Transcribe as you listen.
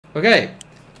Okay,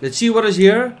 let's see what is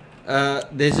here.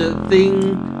 There's a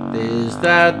thing, there's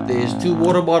that, there's 2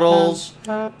 water bottles.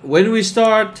 When we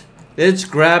start, let's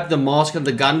grab the mask and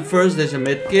the gun first. There's a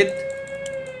med kit.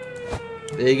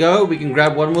 There you go, we can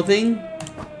grab one more thing.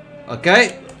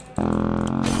 Okay.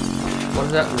 What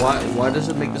is that? Why does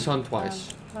it make the sound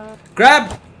twice?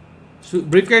 Grab!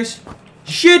 Briefcase.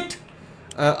 Shit!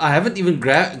 I haven't even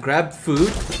grabbed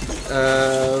food.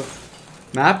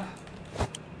 Map.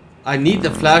 I need the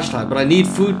flashlight, but I need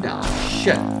food now.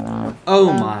 Shit.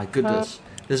 Oh my goodness.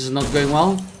 This is not going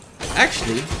well.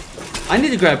 Actually, I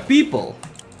need to grab people.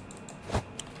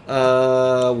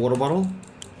 Water bottle.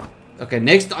 Okay,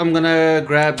 next I'm gonna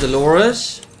grab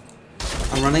Dolores.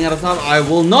 I'm running out of time. I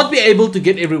will not be able to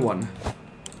get everyone.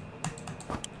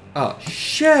 Oh,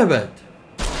 shit.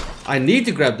 I need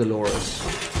to grab Dolores.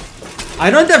 I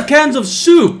don't have cans of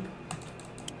soup.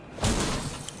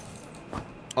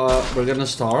 We're gonna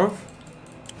starve.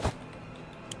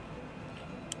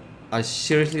 I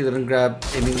seriously didn't grab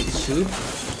any soup.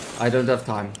 I don't have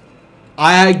time.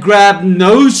 I grabbed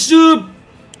no soup.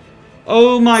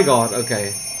 Oh my god.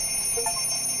 Okay.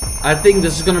 I think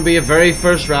this is gonna be a very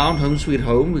first round. Home sweet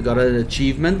home. We got an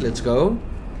achievement. Let's go.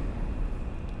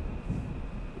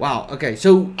 Wow. Okay.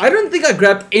 So I don't think I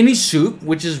grabbed any soup,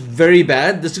 which is very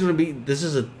bad. This is gonna be. This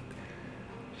is a.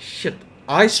 Shit.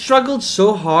 I struggled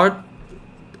so hard.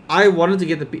 I wanted to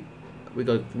get the. We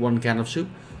got 1 can of soup.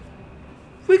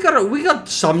 We got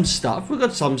some stuff. We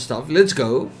got some stuff. Let's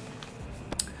go.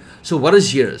 So what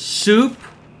is here? Soup.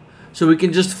 So we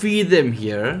can just feed them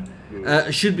here.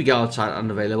 Should be outside,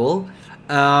 unavailable.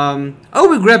 Oh,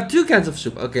 we grabbed 2 cans of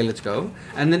soup. Okay, let's go.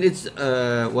 And then it's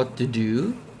what to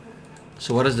do.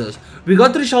 So what is this? We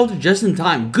got to the shelter just in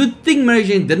time. Good thing Mary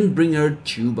Jane didn't bring her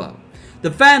tuba.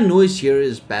 The fan noise here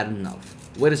is bad enough.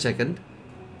 Wait a second.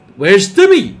 Where's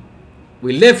Timmy?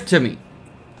 We left Timmy.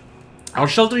 Our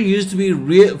shelter used to be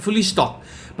fully stocked,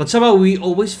 but somehow we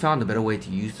always found a better way to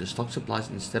use the stock supplies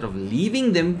instead of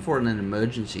leaving them for an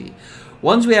emergency.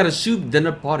 Once we had a soup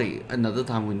dinner party, another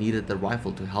time we needed the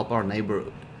rifle to help our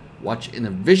neighborhood watch in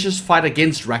a vicious fight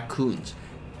against raccoons.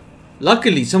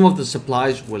 Luckily, some of the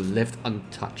supplies were left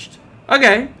untouched.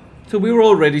 Okay, so we were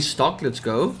already stocked. Let's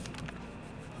go.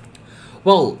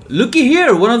 Well, looky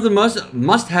here. One of the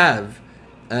must-have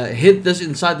hid this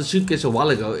inside the suitcase a while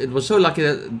ago. It was so lucky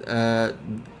that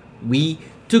we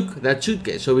took that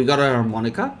suitcase. So we got a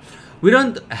harmonica. We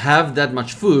don't have that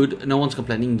much food. No one's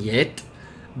complaining yet.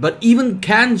 But even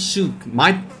canned soup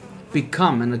might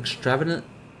become an extravagant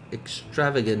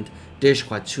dish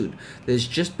quite soon. There's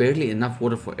just barely enough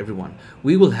water for everyone.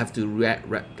 We will have to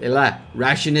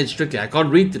ration it strictly. I can't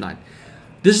read tonight.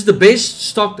 This is the best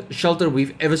stocked shelter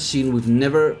we've ever seen. We've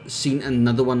never seen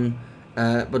another one,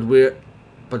 but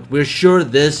we're sure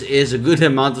this is a good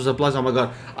amount of supplies. Oh my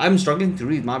god, I'm struggling to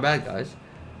read. My bad, guys.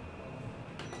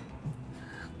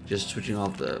 Just switching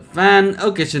off the fan.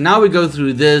 Okay, so now we go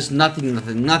through this. Nothing.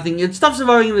 It's tough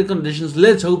surviving the conditions.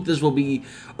 Let's hope this will be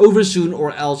over soon,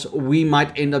 or else we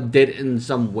might end up dead in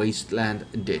some wasteland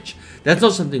ditch. That's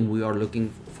not something we are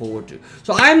looking forward to.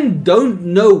 So I don't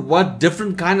know what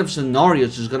different kind of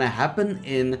scenarios is going to happen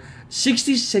in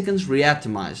 60 seconds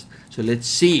Reatomized. So let's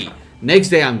see. Next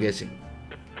day, I'm guessing.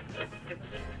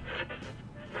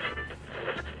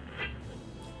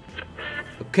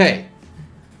 Okay.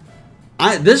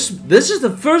 This is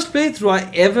the first playthrough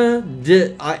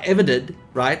I ever did,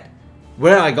 right?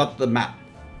 Where I got the map.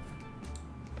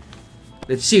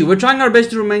 Let's see. We're trying our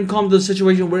best to remain calm. The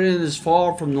situation we're in is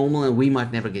far from normal and we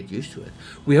might never get used to it.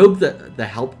 We hope that the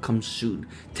help comes soon.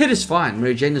 Ted is fine.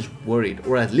 Mary Jane is worried,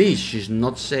 or at least she's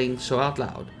not saying so out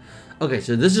loud. Okay,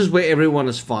 so this is where everyone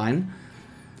is fine.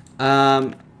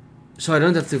 So I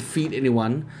don't have to feed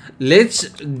anyone. Let's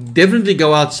definitely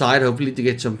go outside, hopefully to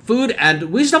get some food. And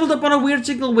we stumbled upon a weird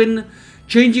signal when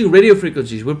changing radio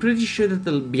frequencies. We're pretty sure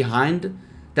that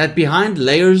behind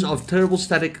layers of terrible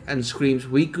static and screams,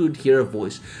 we could hear a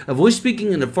voice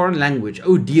speaking in a foreign language.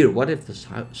 Oh dear, what if the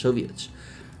Soviets?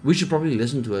 We should probably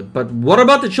listen to it. But what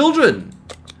about the children?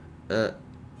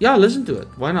 Yeah, listen to it.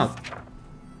 Why not?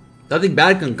 Nothing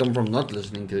bad can come from not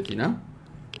listening to it, you know?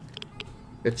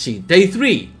 Let's see. Day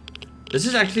 3. This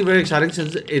is actually very exciting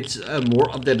since it's a more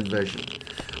updated version.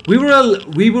 We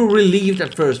were relieved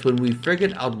at first when we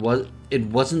figured out it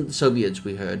wasn't Soviets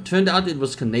we heard. Turned out it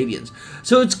was Canadians.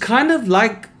 So it's kind of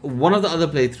like one of the other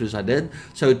playthroughs I did.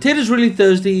 So Ted is really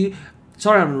thirsty.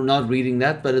 Sorry I'm not reading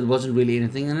that, but it wasn't really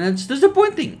anything and it's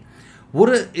disappointing.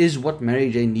 Water is what Mary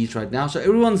Jane needs right now, so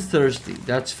everyone's thirsty.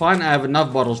 That's fine, I have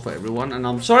enough bottles for everyone and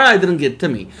I'm sorry I didn't get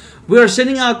Timmy. We are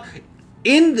sending out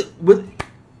with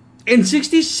In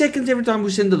 60 seconds, every time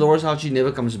we send Dolores out, she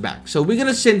never comes back. So we're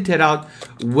gonna send Ted out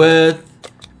with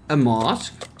a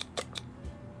mask.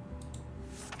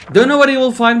 Don't know what he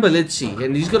will find, but let's see.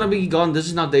 And he's gonna be gone. This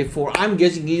is now day 4. I'm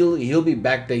guessing he'll be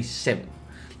back day 7.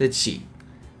 Let's see.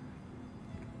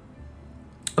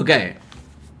 Okay.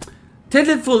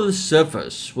 Ted for the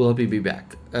surface. Will he be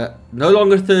back? No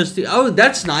longer thirsty. Oh,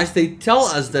 that's nice. They tell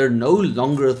us they're no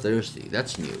longer thirsty.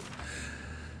 That's new.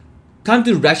 Time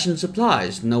to ration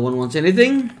supplies. No one wants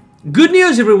anything. Good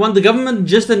news, everyone. The government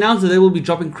just announced that they will be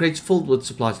dropping crates filled with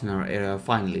supplies in our area.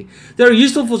 Finally, they're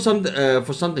useful for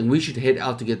something. We should head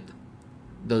out to get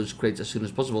those crates as soon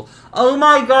as possible. Oh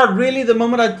my God! Really? The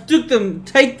moment I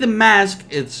take the mask,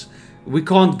 we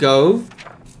can't go.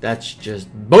 That's just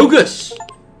bogus.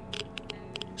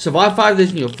 Survive 5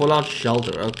 days in your fallout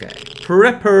shelter. Okay.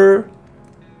 Prepper.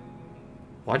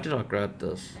 Why did I grab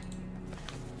this?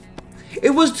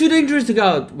 It was too dangerous to go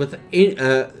out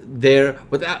there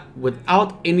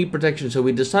without any protection, so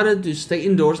we decided to stay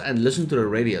indoors and listen to the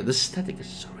radio. The static is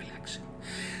so relaxing.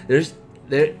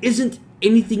 There isn't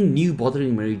anything new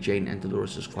bothering Mary Jane and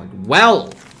Dolores quite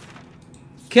well.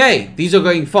 Okay, these are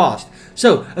going fast.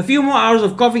 So a few more hours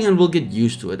of coughing and we'll get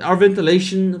used to it. Our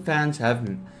ventilation fans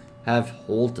have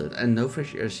halted and no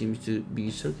fresh air seems to be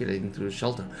circulating through the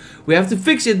shelter. We have to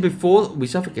fix it before we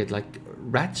suffocate like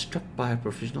rats trapped by a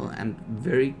professional and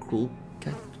very cruel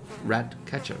rat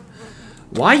catcher.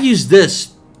 Why use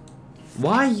this?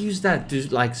 Why use that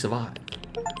to like survive?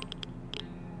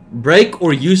 Break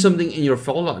or use something in your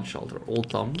fallout shelter. All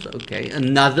thumbs. Okay,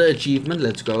 another achievement.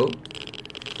 Let's go.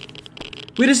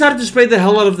 We decided to spray the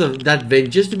hell out of that vent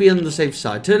just to be on the safe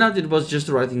side. Turned out it was just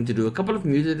the right thing to do. A couple of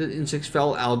mutated insects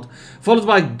fell out, followed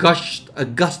by a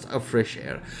gust of fresh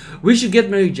air. We should get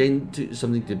Mary Jane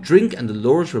something to drink, and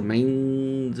Dolores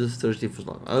remains thirsty for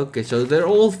long. Okay, so they're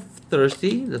all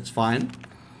thirsty. That's fine.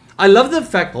 I love the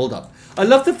fact. Hold up. I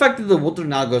love the fact that the water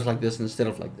now goes like this instead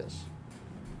of like this.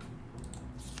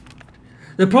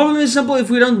 The problem is simple. If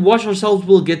we don't wash ourselves,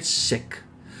 we'll get sick.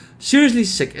 Seriously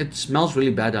sick. It smells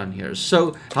really bad down here.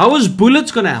 So how is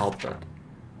bullets gonna help that?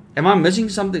 Am I missing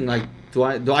something? Like, do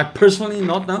I personally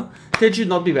not know? Ted should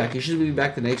not be back. He should be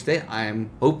back the next day. I am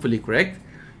hopefully correct.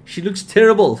 She looks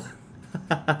terrible.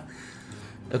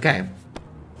 Okay.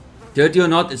 Dirty or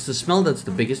not, it's the smell that's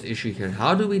the biggest issue here.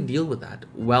 How do we deal with that?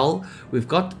 Well, we've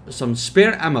got some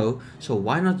spare ammo, so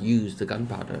why not use the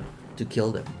gunpowder to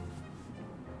kill them?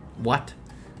 What?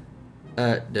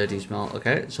 Dirty smell.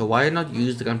 Okay, so why not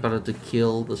use the gunpowder to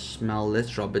kill the smell? Let's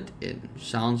drop it in.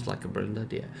 Sounds like a brilliant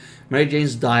idea. Mary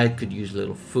Jane's diet could use a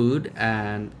little food,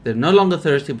 and they're no longer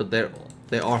thirsty, but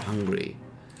they are hungry.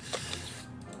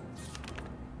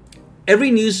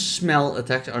 Every new smell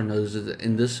attacks our noses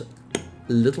in this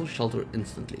little shelter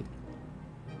instantly.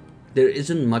 There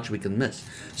isn't much we can miss.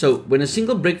 So when a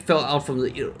single brick fell out from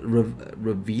the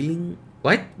revealing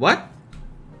what?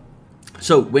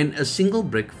 So when a single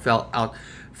brick fell out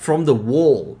from the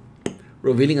wall,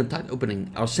 revealing a tight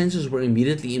opening, our senses were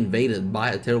immediately invaded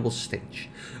by a terrible stench.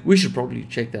 We should probably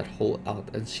check that hole out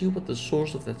and see what the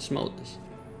source of that smell is.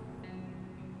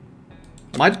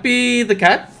 Might be the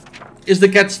cat. Is the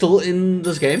cat still in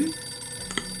this game?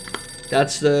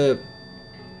 That's the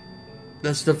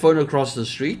phone across the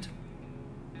street.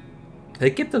 They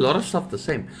kept a lot of stuff the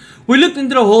same. We looked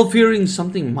into the hole fearing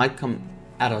something might come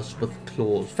at us with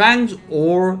claws, fangs,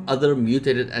 or other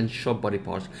mutated and sharp body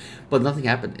parts, but nothing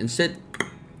happened. Instead,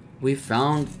 we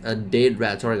found a dead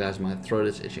rat. Sorry guys, my throat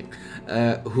is itching.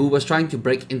 Who was trying to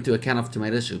break into a can of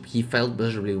tomato soup. He failed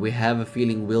miserably. We have a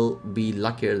feeling we'll be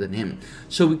luckier than him,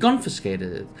 so we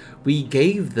confiscated it. We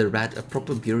gave the rat a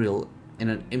proper burial in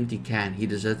an empty can. He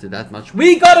deserved it that much.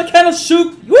 We got a can of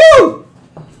soup. Woo!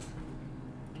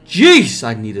 Jeez,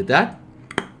 I needed that.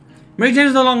 Mary Jane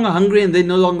is no longer hungry and they're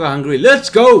no longer hungry.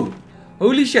 Let's go!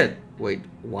 Holy shit. Wait,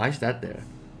 why is that there?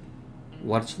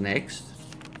 What's next?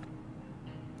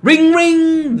 Ring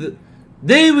ring!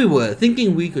 There we were,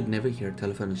 thinking we could never hear a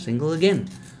telephone signal again.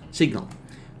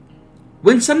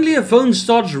 When suddenly a phone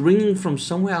starts ringing from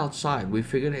somewhere outside. We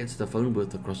figured it's the phone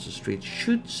booth across the street.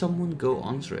 Should someone go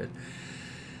answer it?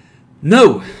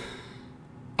 No.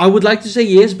 I would like to say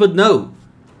yes, but no.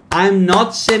 I'm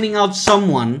not sending out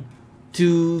someone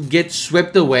to get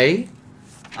swept away.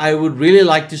 I would really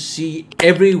like to see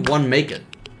everyone make it.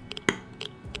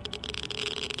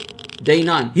 Day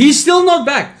 9. He's still not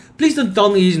back. Please don't tell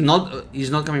me he's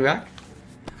not coming back.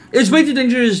 It's way too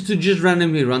dangerous to just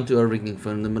randomly run to a ringing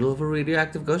phone in the middle of a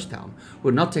radioactive ghost town.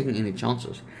 We're not taking any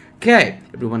chances. Okay,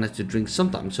 everyone has to drink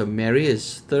sometime. So Mary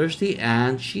is thirsty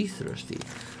and she's thirsty.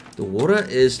 The water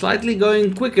is slightly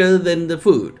going quicker than the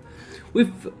food.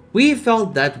 We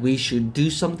felt that we should do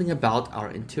something about our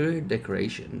interior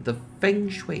decoration. The feng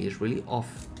shui is really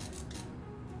off.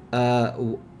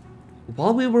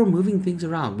 While we were moving things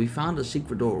around, we found a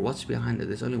secret door. What's behind it?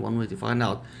 There's only one way to find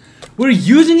out. We're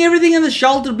using everything in the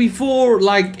shelter before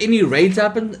like any raids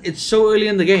happen. It's so early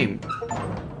in the game.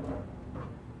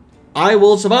 I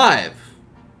will survive.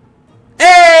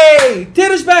 Hey!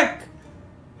 Ted is back!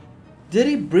 Did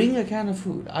he bring a can of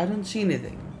food? I don't see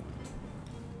anything.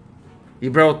 He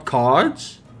brought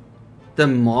cards. The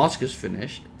mask is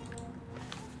finished.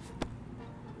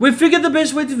 We figured the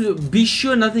best way to be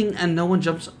sure nothing and no one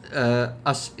jumps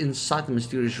us inside the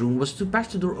mysterious room was to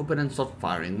patch the door open and start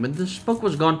firing. When the smoke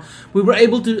was gone, we were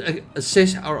able to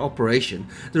assess our operation.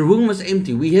 The room was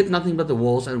empty. We hit nothing but the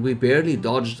walls and we barely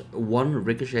dodged one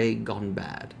ricochet gone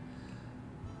bad.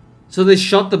 So they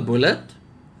shot the bullet?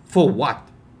 For what?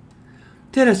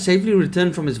 Ted has safely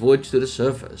returned from his voyage to the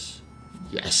surface.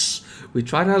 Yes. We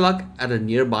tried our luck at a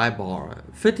nearby bar,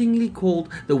 fittingly called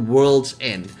the World's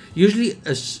End.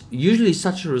 Usually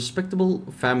such a respectable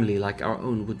family like our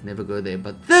own would never go there,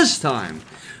 but this time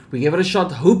we gave it a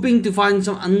shot, hoping to find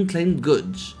some unclaimed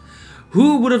goods.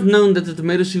 Who would have known that the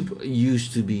tomato soup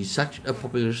used to be such a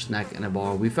popular snack in a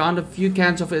bar? We found a few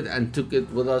cans of it and took it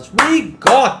with us. We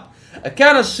got a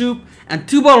can of soup and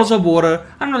 2 bottles of water.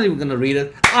 I'm not even gonna read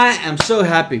it. I am so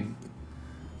happy.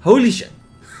 Holy shit.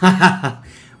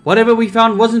 Whatever we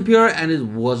found wasn't pure and it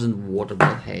wasn't water,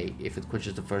 but hey, if it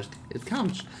quenches the first, it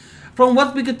counts. From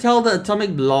what we could tell, the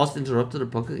atomic blast interrupted the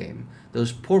poker game.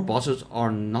 Those poor bosses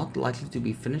are not likely to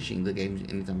be finishing the game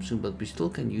anytime soon, but we still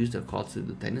can use their cards to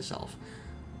detain ourselves.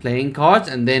 Playing cards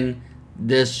and then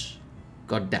this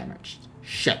got damaged.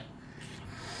 Shit.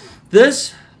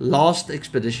 This last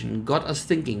expedition got us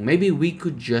thinking maybe we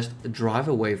could just drive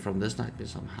away from this nightmare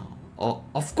somehow. Oh,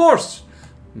 of course!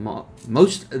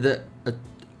 Most of the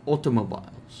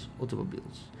automobiles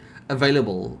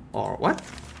available are what?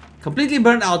 Completely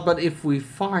burned out, but if we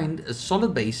find a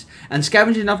solid base and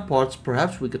scavenge enough parts,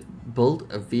 perhaps we could build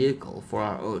a vehicle for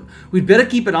our own. We'd better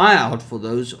keep an eye out for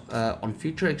those on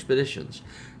future expeditions.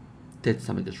 Ted's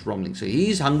stomach is rumbling, so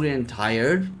he's hungry and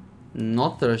tired,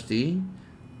 not thirsty,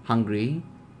 hungry,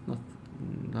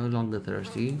 no longer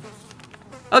thirsty.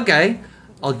 Okay,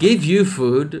 I'll give you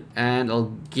food and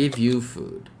I'll give you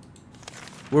food.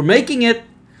 We're making it.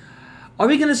 Are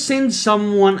we gonna send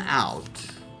someone out?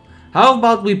 How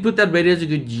about we put that radio to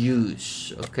good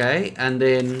use, okay? And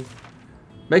then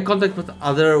make contact with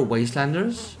other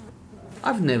wastelanders.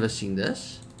 I've never seen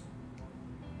this.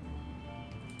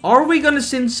 Are we gonna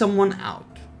send someone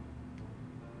out?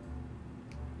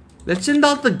 Let's send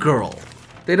out the girl.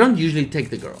 They don't usually take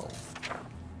the girl.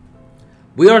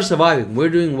 We are surviving. We're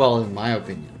doing well, in my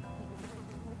opinion.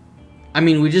 I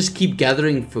mean, we just keep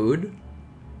gathering food.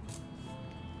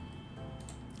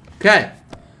 Okay,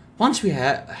 once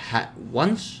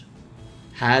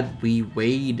had we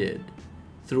waded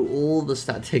through all the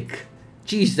static.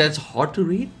 Jeez, that's hard to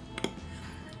read.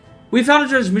 We found a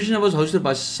transmission that was hosted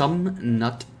by some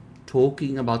nut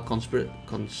talking about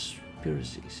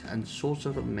conspiracies and sorts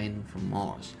of men from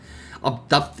Mars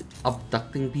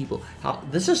abducting people.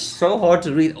 This is so hard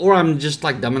to read, or I'm just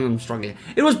like dumb and I'm struggling.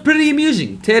 It was pretty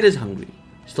amusing. Ted is hungry,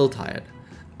 still tired,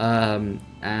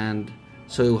 and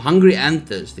so hungry and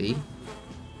thirsty.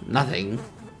 Nothing.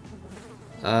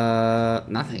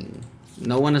 Nothing.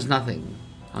 No one is nothing.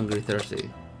 Hungry, thirsty.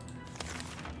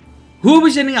 Who are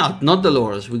we sending out? Not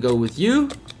Dolores. We go with you.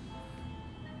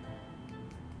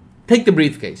 Take the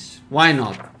briefcase. Why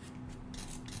not?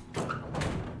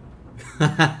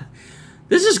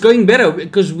 This is going better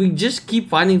because we just keep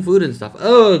finding food and stuff.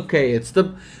 Okay, it's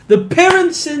the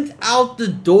parents sent out the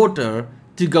daughter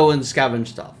to go and scavenge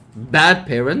stuff. Bad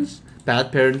parents.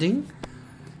 Bad parenting.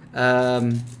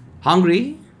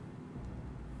 Hungry.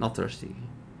 Not thirsty.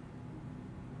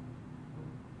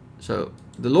 So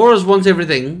Dolores wants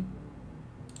everything.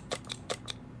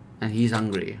 And he's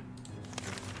hungry.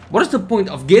 What is the point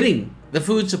of getting the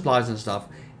food supplies and stuff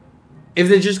if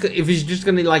he's just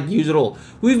gonna like use it all?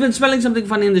 We've been smelling something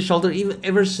funny in the shelter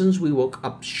ever since we woke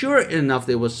up. Sure enough,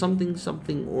 there was something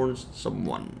or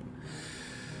someone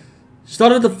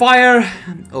started the fire,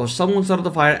 or someone started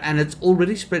the fire, and it's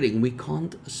already spreading. We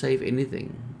can't save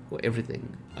anything or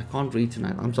everything. I can't read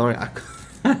tonight. I'm sorry.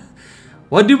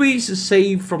 What do we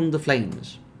save from the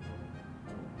flames?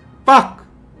 Fuck.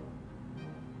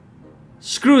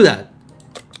 Screw that.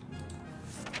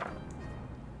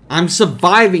 I'm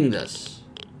surviving this.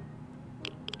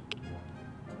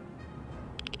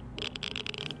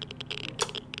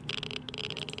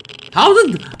 How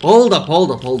did... Hold up.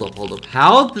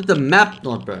 How did the map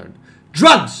not burn?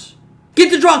 Drugs!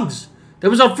 Get the drugs! That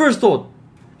was our first thought.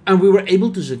 And we were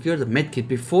able to secure the medkit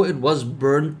before it was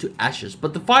burned to ashes.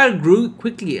 But the fire grew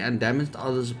quickly and damaged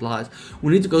other supplies.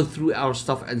 We need to go through our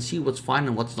stuff and see what's fine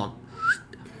and what's not.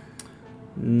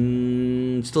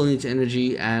 Still needs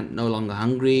energy and no longer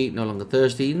hungry, no longer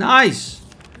thirsty. Nice!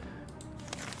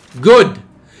 Good!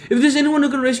 If there's anyone who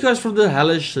can rescue us from the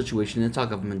hellish situation, it's our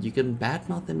government. You can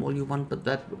badmouth them all you want, but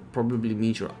that probably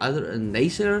means you're either a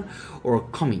naysayer or a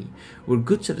commie. We're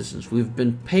good citizens. We've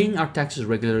been paying our taxes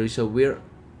regularly, so we're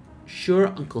sure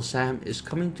Uncle Sam is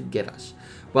coming to get us.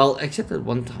 Well, except at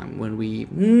one time when we...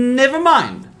 Never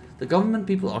mind! The government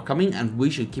people are coming and we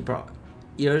should keep our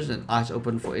ears and eyes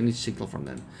open for any signal from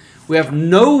them. We have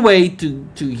no way to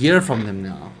hear from them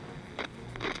now.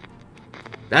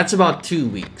 That's about 2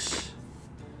 weeks.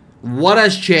 What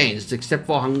has changed except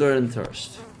for hunger and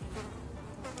thirst?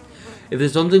 If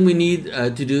there's something we need to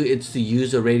do, it's to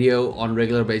use a radio on a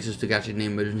regular basis to catch any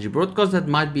emergency broadcast that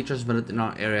might be transmitted in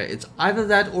our area. It's either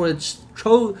that or it's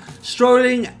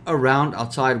strolling around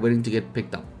outside waiting to get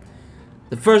picked up.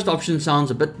 The first option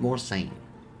sounds a bit more sane.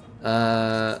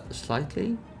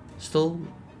 Slightly. Still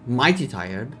mighty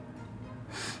tired.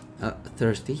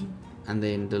 Thirsty. And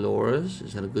then Dolores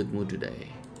is in a good mood today.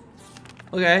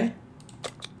 Okay.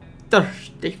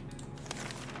 Thirsty.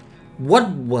 What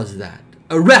was that?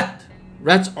 A rat!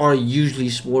 Rats are usually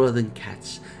smaller than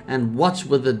cats. And what's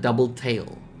with the double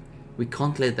tail? We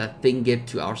can't let that thing get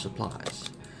to our supplies.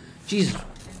 Jesus.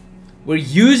 We're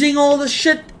using all the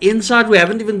shit inside. We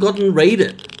haven't even gotten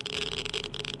raided.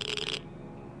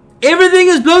 Everything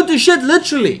is blown to shit,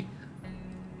 literally.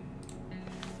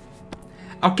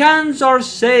 Our cans are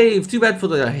safe. Too bad for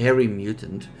the hairy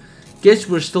mutant. Guess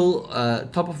we're still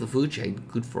top of the food chain.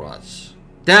 Good for us.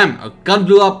 Damn, our gun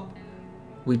blew up.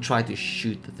 We tried to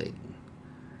shoot the thing.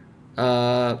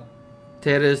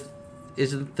 Teres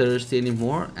isn't thirsty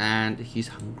anymore and he's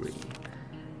hungry.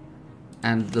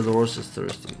 And Dolores is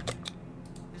thirsty.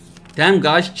 Damn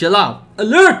guys, chill out.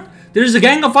 Alert! There's a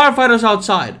gang of firefighters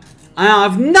outside. I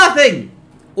have nothing!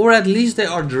 Or at least they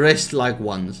are dressed like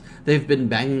ones. They've been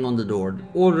banging on the door,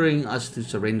 ordering us to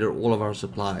surrender all of our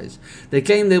supplies. They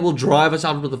claim they will drive us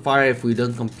out with the fire if we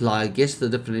don't comply. I guess the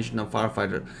definition of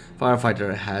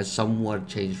firefighter has somewhat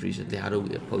changed recently. How do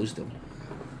we oppose them?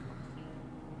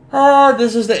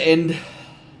 This is the end.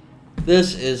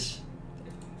 This is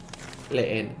the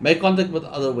end. Make contact with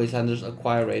other wastelanders.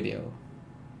 Acquire radio.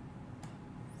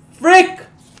 Frick!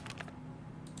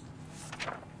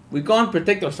 We can't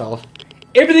protect ourselves.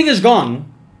 Everything is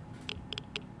gone.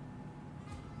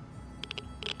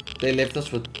 They left us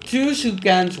with 2 soup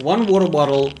cans, 1 water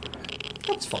bottle.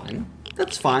 That's fine.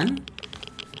 That's fine.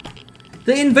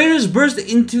 The invaders burst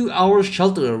into our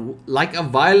shelter like a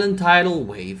violent tidal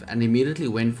wave and immediately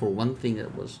went for one thing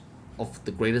that was of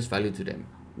the greatest value to them.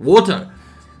 Water.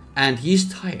 And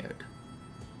he's tired.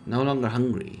 No longer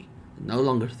hungry. No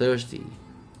longer thirsty.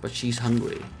 But she's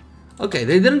hungry. Okay,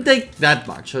 they didn't take that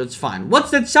much, so it's fine.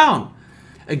 What's that sound?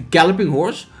 A galloping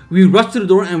horse? We rushed to the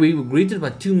door and we were greeted by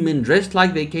 2 men dressed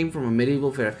like they came from a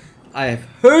medieval fair. I have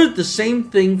heard the same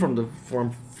thing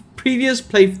from previous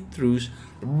playthroughs.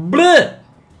 Bleh!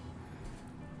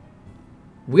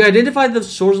 We identified the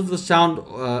source of the sound.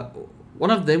 One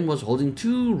of them was holding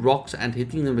 2 rocks and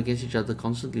hitting them against each other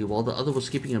constantly while the other was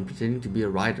skipping and pretending to be a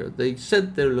rider. They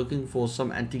said they're looking for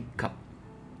some antique cup,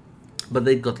 but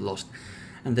they got lost.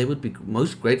 And they would be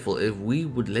most grateful if we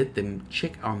would let them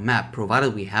check our map,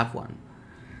 provided we have one.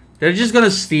 They're just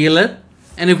gonna steal it,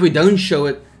 and if we don't show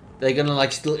it, they're gonna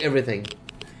like steal everything.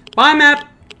 Bye map!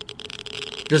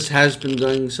 This has been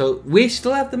going so... We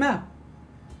still have the map.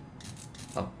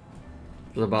 Oh.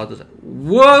 It was about this.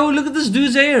 Whoa, look at this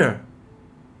dude's hair!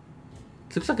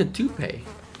 It looks like a toupee.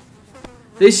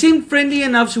 They seemed friendly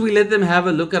enough, so we let them have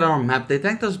a look at our map. They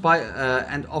thanked us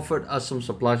and offered us some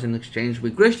supplies in exchange.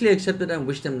 We graciously accepted and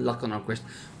wished them luck on our quest.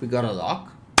 We got a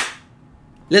lock.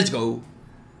 Let's go.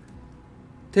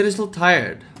 Ted is still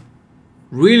tired.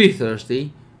 Really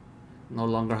thirsty. No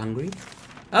longer hungry.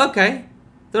 Okay.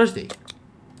 Thirsty.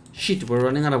 Shit, we're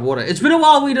running out of water. It's been a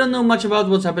while. We don't know much about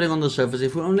what's happening on the surface.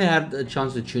 If we only had a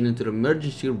chance to tune into the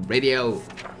emergency radio.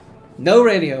 No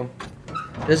radio.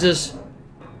 This is...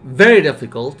 very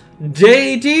difficult.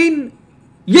 Day 18.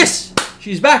 Yes,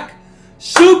 she's back.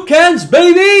 Soup cans,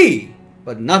 baby,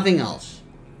 but nothing else.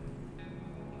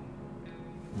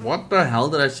 What the hell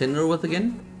did I send her with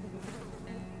again?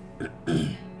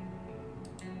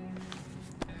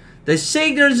 They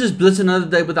say there's this blitz another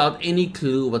day without any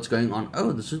clue what's going on.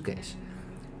 Oh, the suitcase.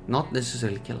 Not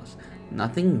necessarily kill us.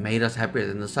 Nothing made us happier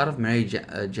than the sight of Mary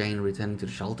Jane returning to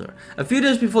the shelter. A few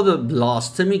days before the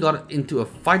blast, Timmy got into a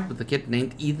fight with a kid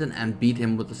named Ethan and beat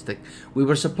him with a stick. We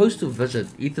were supposed to visit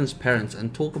Ethan's parents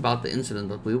and talk about the incident,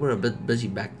 but we were a bit busy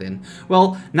back then.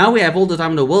 Well, now we have all the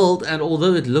time in the world, and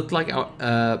although it looked like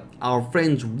our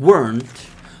friends weren't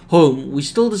home, we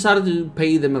still decided to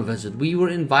pay them a visit. We were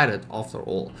invited, after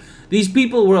all. These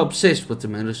people were obsessed with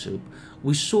tomato soup.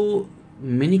 We saw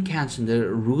many cans in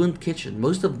their ruined kitchen.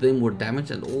 Most of them were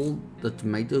damaged and all the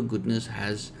tomato goodness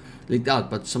has leaked out,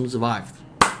 but some survived.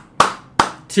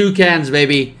 2 cans,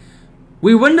 baby.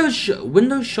 We window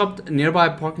shopped nearby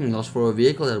parking lots for a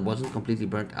vehicle that wasn't completely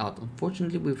burnt out.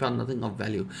 Unfortunately, we found nothing of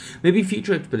value. Maybe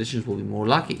future expeditions will be more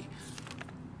lucky.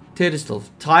 Ted is still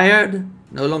tired,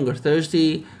 no longer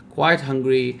thirsty, quite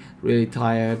hungry, really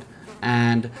tired,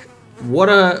 and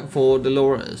water for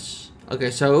Dolores. Okay,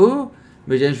 so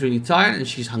Mary Jane's really tired and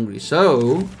she's hungry.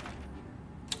 So,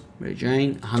 Mary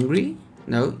Jane, hungry?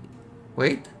 No,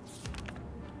 wait.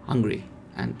 Hungry.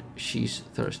 And she's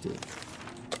thirsty.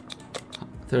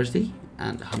 Thirsty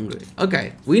and hungry.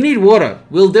 Okay, we need water.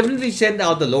 We'll definitely send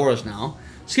out Dolores now.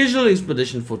 Schedule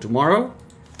expedition for tomorrow.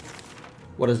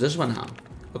 What is this one now?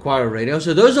 Acquire a radio.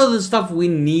 So those are the stuff we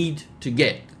need to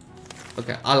get.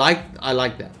 Okay, I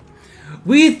like that.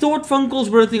 We thought phone calls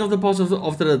were a thing of the past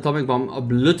after the atomic bomb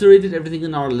obliterated everything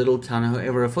in our little town.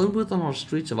 However, a phone booth on our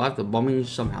street survived the bombing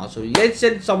somehow. So let's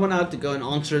send someone out to go and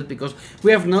answer it, because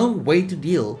we have no way to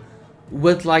deal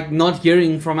with like not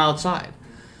hearing from outside.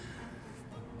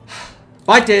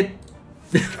 Bye, Ted.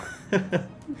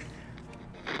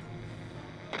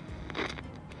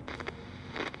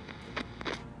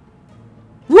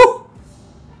 Woo!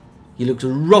 He looks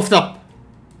roughed up.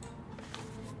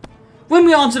 When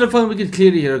we answered the phone, we could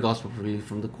clearly hear a gasp of relief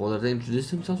from the caller. They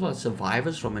introduced themselves as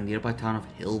survivors from a nearby town of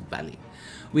Hill Valley.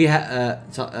 We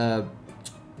so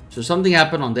something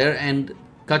happened on their end.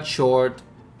 Cut short.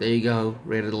 There you go.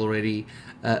 Read it already.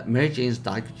 Mary Jane's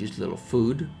died, could use a little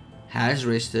food. Has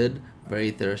rested.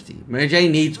 Very thirsty. Mary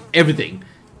Jane needs everything.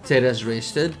 Ted has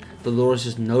rested. Dolores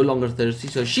is no longer thirsty,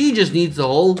 so she just needs the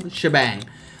whole shebang.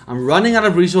 I'm running out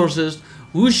of resources.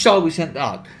 Who shall we send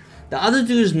out? The other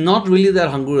two is not really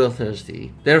that hungry or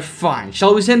thirsty. They're fine.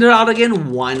 Shall we send her out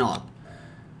again? Why not?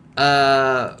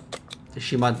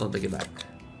 She might not make it back.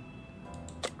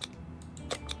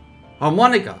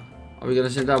 Harmonica. Are we gonna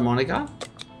send out Harmonica?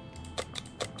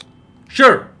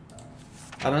 Sure.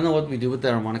 I don't know what we do with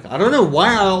the harmonica. I don't know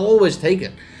why I always take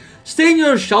it. Stay in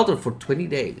your shelter for 20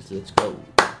 days. Let's go.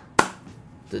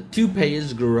 The toupee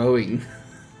is growing.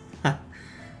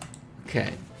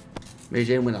 Okay. Mary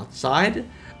Jane went outside.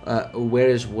 Where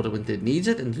is water when it needs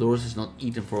it, and Dolores is not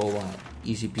eaten for a while.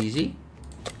 Easy peasy.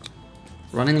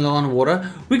 Running low on water.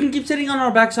 We can keep sitting on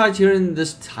our backsides here in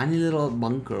this tiny little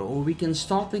bunker, or we can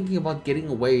start thinking about getting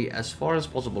away as far as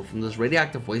possible from this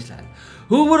radioactive wasteland.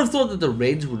 Who would have thought that the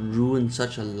raids would ruin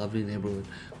such a lovely neighborhood?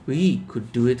 We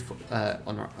could do it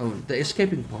on our own. The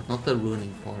escaping part, not the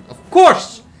ruining part. Of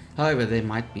course! However, there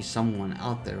might be someone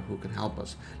out there who can help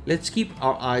us. Let's keep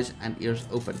our eyes and ears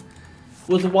open.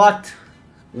 With what?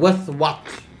 With what?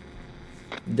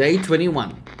 Day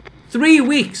 21. 3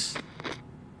 weeks.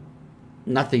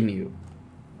 Nothing new.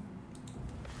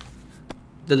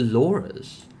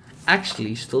 Dolores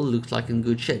actually still looks like in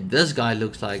good shape. This guy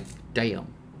looks like, damn.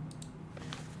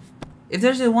 If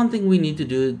there's one thing we need to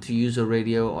do to use a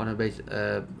radio on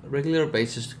a regular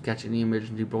basis to catch any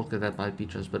emergency broadcast that might be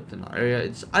transmitted in our area,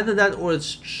 it's either that or it's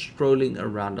strolling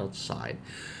around outside.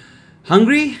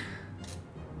 Hungry?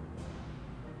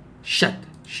 Shit,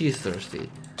 she's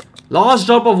thirsty. Last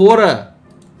drop of water.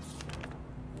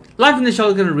 Life in the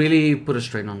shelter can really put a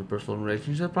strain on the personal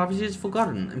relationship. Privacy is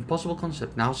forgotten, impossible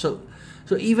concept now. So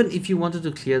even if you wanted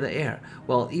to clear the air,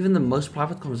 well, even the most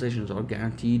private conversations are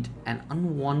guaranteed an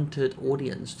unwanted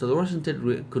audience. Dolores and Ted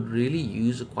could really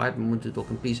use a quiet moment to talk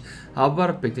in peace. How about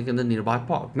a picnic in the nearby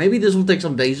park? Maybe this will take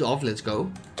some days off. Let's go.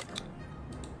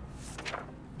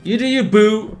 You do you,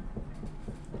 boo.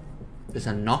 There's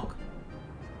a knock.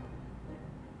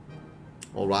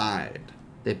 All right,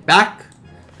 they're back.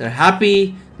 They're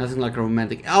happy. Nothing like a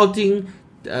romantic outing.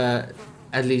 At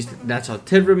least that's how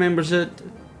Ted remembers it.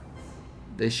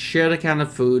 They shared a can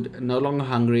of food. No longer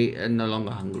hungry and no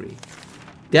longer hungry.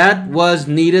 That was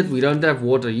needed. We don't have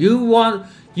water. You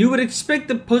would expect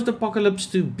the post-apocalypse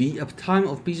to be a time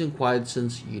of peace and quiet,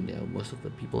 since you know most of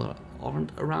the people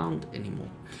aren't around anymore.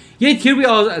 Yet here we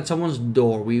are at someone's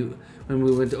door. When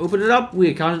we went to open it up, we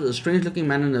encountered a strange-looking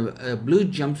man in a blue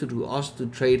jumpsuit who asked to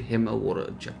trade him a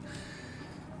water jug.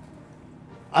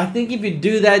 I think if you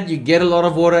do that, you get a lot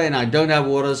of water, and I don't have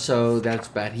water, so that's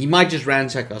bad. He might just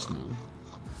ransack us now.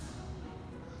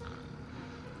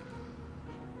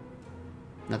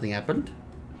 Nothing happened.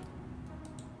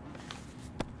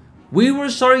 We were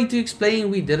sorry to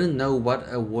explain we didn't know what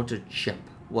a water chip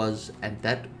was and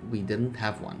that we didn't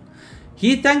have one.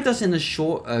 He thanked us in a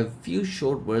few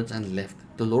short words and left.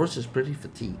 Dolores is pretty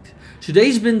fatigued.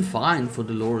 Today's been fine for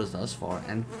Dolores thus far,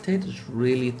 and Ted is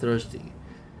really thirsty.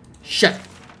 Shit!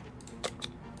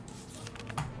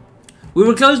 We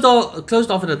were closed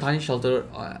off in a tiny shelter,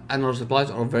 and our supplies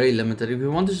are very limited. If we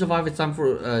want to survive, it's time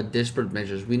for desperate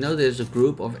measures. We know there's a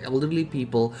group of elderly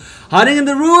people hiding in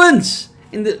the ruins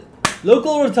in the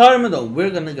local retirement home.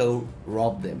 We're gonna go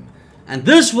rob them, and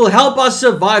this will help us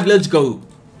survive. Let's go.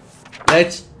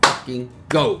 Let's fucking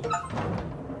go.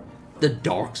 The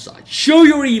dark side. Show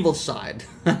your evil side.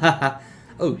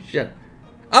 Oh shit.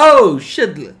 Oh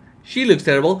shit. She looks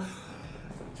terrible.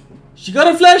 She got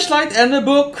a flashlight and a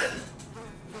book.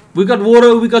 We got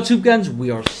water. We got soup cans.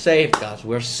 We are saved, guys.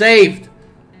 We're saved.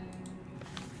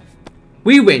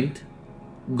 We went,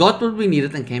 got what we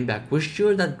needed, and came back. We're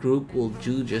sure that group will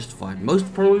do just fine.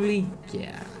 Most probably,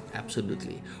 yeah,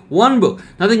 absolutely. One book.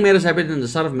 Nothing made us happier than the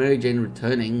sight of Mary Jane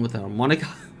returning with a harmonica.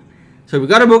 So we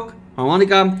got a book,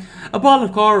 harmonica. A pile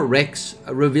of car wrecks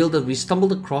revealed that we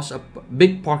stumbled across a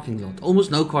big parking lot.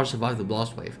 Almost no car survived the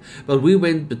blast wave, but we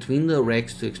went between the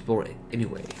wrecks to explore it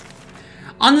anyway.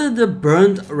 Under the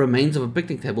burnt remains of a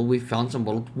picnic table, we found some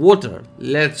bottled water.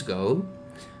 Let's go.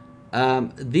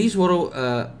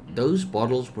 Those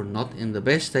bottles were not in the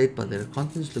best state, but their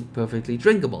contents looked perfectly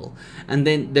drinkable. And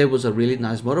then there was a really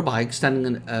nice motorbike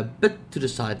standing a bit to the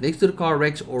side next to the car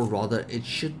wrecks, or rather it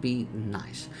should be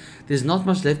nice. There's not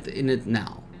much left in it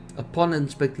now. Upon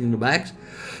inspecting the bags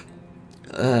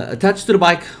attached to the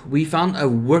bike, we found a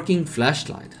working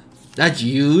flashlight. That's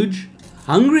huge.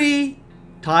 Hungry,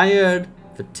 tired,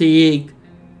 fatigued,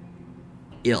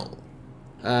 ill.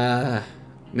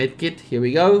 Medkit, here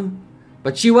we go.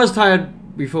 But she was tired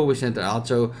before we sent her out,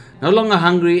 so no longer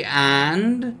hungry,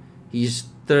 and he's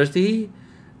thirsty.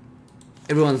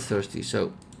 Everyone's thirsty,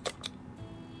 so.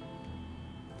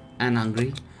 And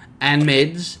hungry. And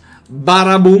meds.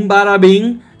 Bada boom, bada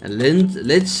bing. And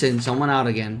let's send someone out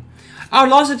again. Our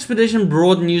last expedition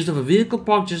brought news of a vehicle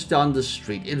parked just down the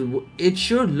street. It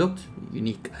sure looked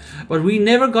unique, but we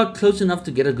never got close enough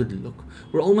to get a good look.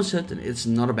 We're almost certain it's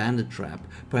not a bandit trap.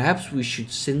 Perhaps we should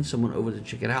send someone over to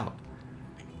check it out.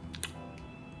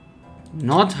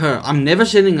 Not her. I'm never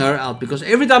sending her out, because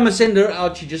every time I send her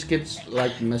out, she just gets,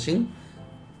 like, missing.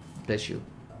 Bless you.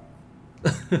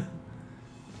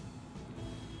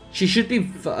 She should be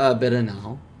better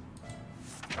now.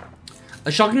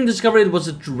 A shocking discovery, it was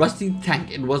a rusty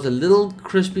tank. It was a little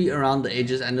crispy around the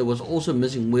edges, and it was also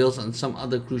missing wheels and some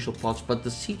other crucial parts, but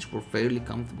the seats were fairly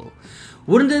comfortable.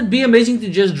 Wouldn't it be amazing to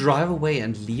just drive away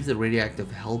and leave the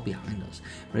radioactive hell behind us?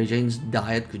 Mary Jane's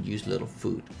diet could use a little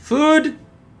food. Food!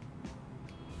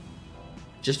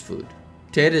 Just food.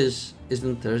 Ted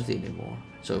isn't thirsty anymore.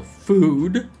 So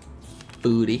food.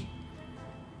 Foodie.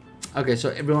 Okay, so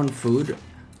everyone food.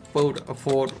 Food,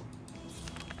 afford.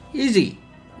 Easy.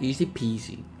 Easy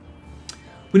peasy.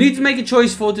 We need to make a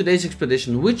choice for today's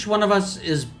expedition. Which one of us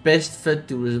is best fit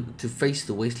to face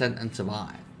the wasteland and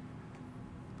survive?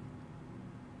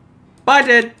 Bye,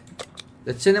 Ted.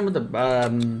 Let's send him with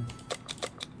the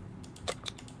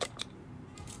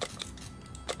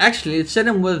actually, let's send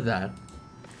him with that.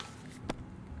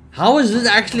 How is this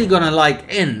actually gonna, like,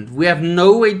 end? We have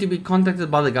no way to be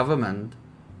contacted by the government.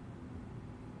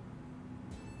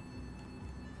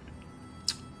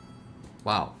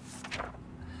 Wow.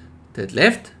 Ted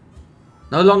left.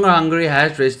 No longer hungry,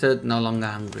 has rested, no longer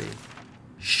hungry.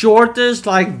 Shortest,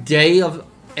 like, day of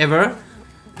ever.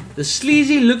 The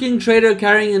sleazy looking trader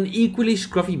carrying an equally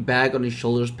scruffy bag on his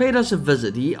shoulders paid us a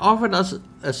visit. He offered us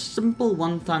a simple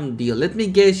one-time deal. Let me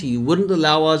guess, he wouldn't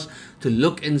allow us to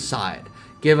look inside.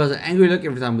 Gave us an angry look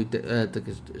every time we took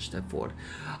a step forward.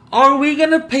 Are we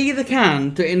gonna pay the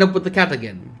can to end up with the cat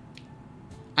again?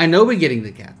 I know we're getting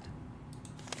the cat.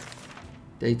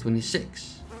 Day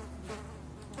 26.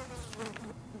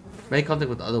 Make contact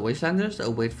with other wastelanders.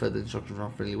 Await further instructions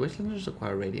from friendly wastelanders.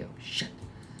 Acquire radio. Shit.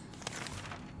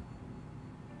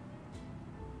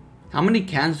 How many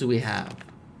cans do we have?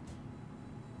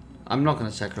 I'm not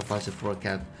gonna sacrifice it for a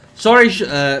cat. Sorry,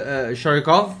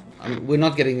 Sharikov. We're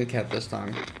not getting a cat this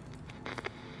time.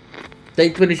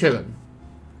 Day 27.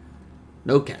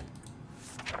 No cat.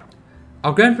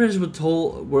 Our grandparents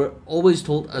were always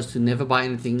told us to never buy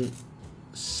anything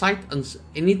sight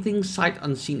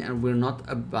unseen, and we're not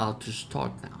about to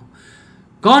start now.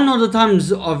 Gone are the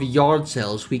times of yard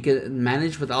sales. We can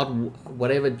manage without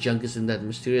whatever junk is in that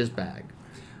mysterious bag.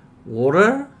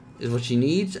 Water is what she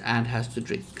needs and has to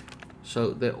drink.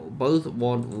 So they both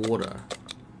want water.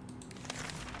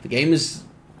 The game is...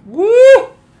 Woo!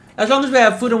 As long as we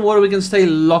have food and water, we can stay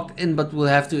locked in, but we'll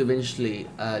have to eventually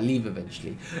leave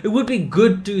eventually. It would be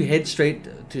good to head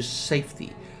straight to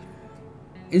safety,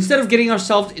 instead of getting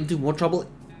ourselves into more trouble,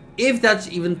 if that's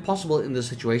even possible in this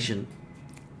situation.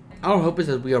 Our hope is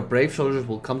that our brave soldiers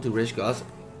will come to rescue us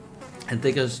and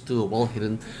take us to a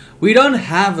well-hidden... We don't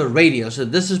have a radio, so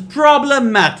this is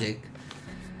problematic.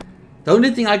 The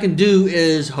only thing I can do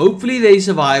is hopefully they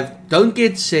survive, don't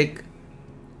get sick.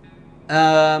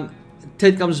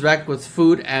 Ted comes back with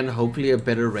food and hopefully a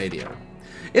better radio.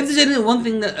 If there's any one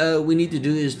thing that we need to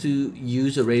do is to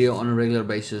use a radio on a regular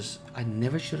basis. I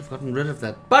never should have gotten rid of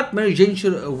that, but Mary Jane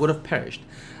would have perished.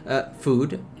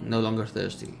 Food, no longer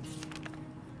thirsty.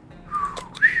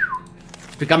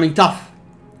 It's becoming tough.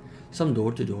 Some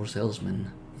door-to-door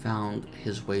salesman found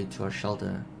his way to our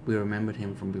shelter. We remembered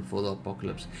him from before the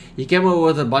apocalypse. He came over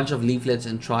with a bunch of leaflets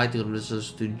and tried to convince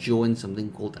us to join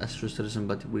something called astroturism,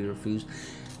 but we refused.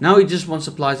 Now he just wants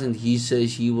supplies, and he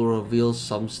says he will reveal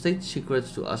some state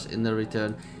secrets to us in the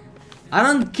return. I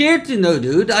don't care to know,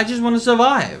 dude. I just want to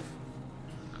survive.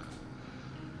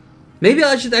 Maybe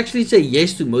I should actually say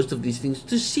yes to most of these things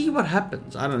to see what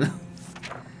happens. I don't know.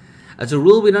 As a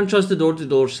rule, we don't trust the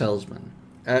door-to-door salesman,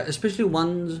 especially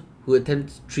ones who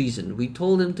attempt treason. We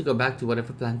told him to go back to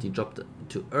whatever planet he dropped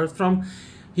to Earth from.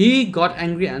 He got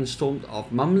angry and stormed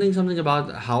off, mumbling something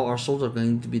about how our souls are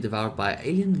going to be devoured by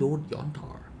alien Lord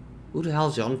Yontar. Who the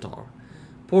hell's Yontar?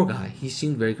 Poor guy, he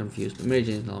seemed very confused. Mary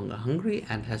Jane is no longer hungry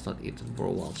and has not eaten for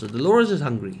a while, so Dolores is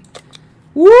hungry.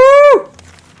 Woo!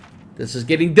 This is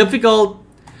getting difficult.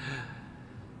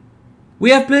 We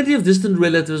have plenty of distant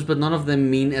relatives, but none of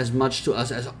them mean as much to us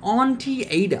as Auntie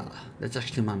Ada. That's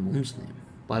actually my mom's name,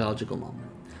 biological mom.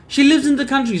 She lives in the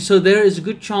country, so there is a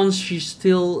good chance she's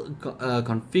still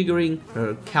configuring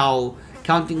her cow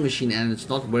counting machine, and it's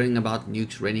not worrying about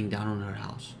nukes raining down on her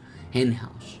house, hen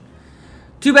house.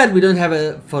 Too bad we don't have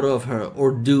a photo of her,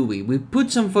 or do we? We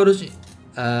put some photos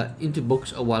into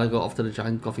books a while ago after the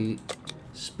giant coffee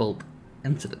spill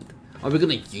incident. Are we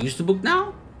gonna use the book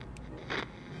now?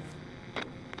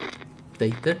 Day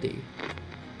 30.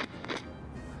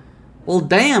 Well,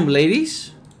 damn,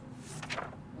 ladies.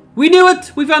 We knew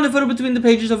it! We found a photo between the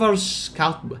pages of our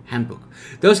scout handbook.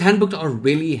 Those handbooks are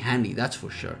really handy, that's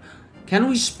for sure. Can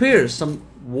we spare some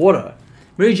water?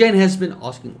 Mary Jane has been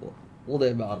asking all day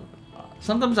about it.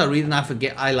 Sometimes I read and I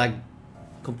forget. I like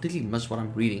completely miss what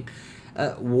I'm reading.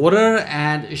 Water,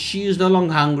 and she is no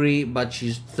longer hungry, but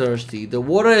she's thirsty. The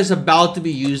water is about to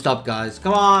be used up, guys.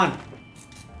 Come on!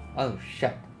 Oh,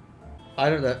 shit. I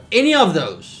don't know any of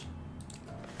those.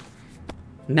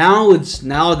 Now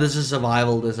this is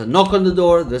survival. There's a knock on the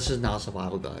door. This is now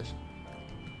survival, guys.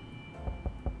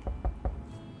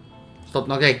 Stop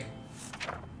knocking.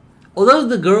 Although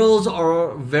the girls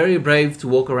are very brave to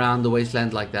walk around the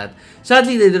wasteland like that,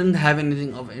 sadly they didn't have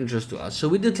anything of interest to us, so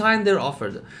we declined their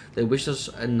offer. They wished us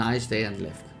a nice day and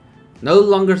left. No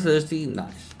longer thirsty?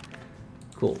 Nice.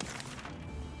 Cool.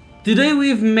 Today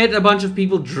we've met a bunch of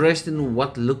people dressed in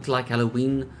what looked like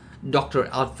Halloween doctor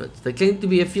outfits. They claim to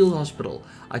be a field hospital.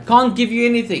 I can't give you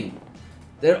anything.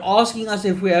 They're asking us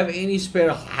if we have any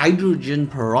spare hydrogen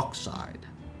peroxide.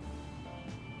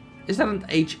 Is that an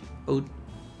HO?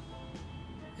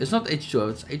 It's not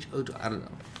H2O, it's HO2, I don't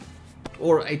know.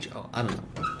 Or HO, I don't know.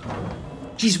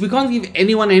 Jeez, we can't give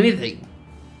anyone anything.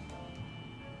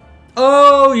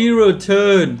 Oh, you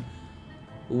returned.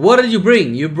 What did you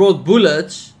bring? You brought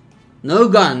bullets, no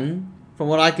gun, from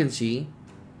what I can see.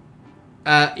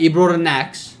 You brought an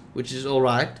axe, which is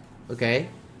alright, okay.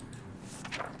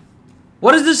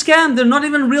 What is this scam? They're not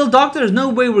even real doctors. No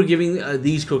way we're giving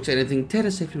these crooks anything. Ted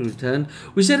has safely returned.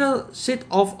 We set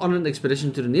off on an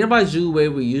expedition to the nearby zoo where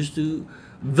we used to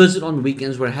visit on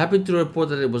weekends. We're happy to report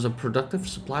that it was a productive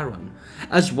supply run,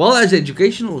 as well as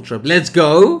educational trip. Let's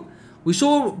go! We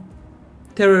saw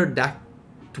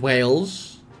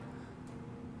pterodactyls,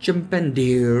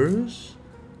 chimpanzees,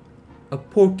 a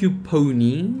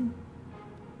porcupine.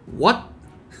 What?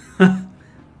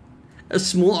 A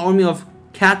small army of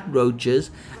cat roaches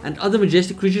and other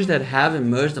majestic creatures that have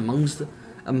emerged among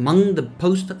the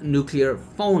post-nuclear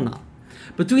fauna.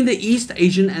 Between the East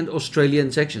Asian and Australian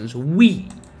sections, we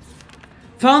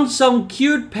found some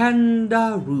cute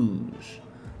pandaroos.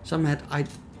 Some had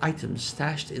items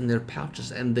stashed in their pouches,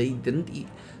 and they didn't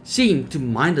seem to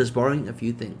mind us borrowing a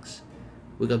few things.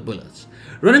 We got bullets.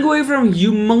 Running away from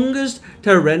humongous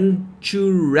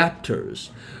taranturaptors,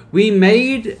 we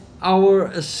made our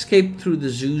escape through the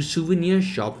zoo souvenir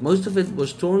shop. Most of it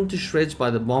was torn to shreds by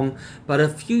the bomb, but a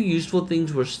few useful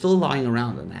things were still lying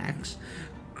around. An axe.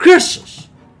 Christmas!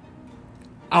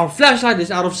 Our flashlight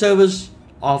is out of service.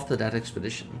 after that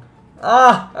expedition.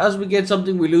 As we get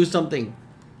something, we lose something.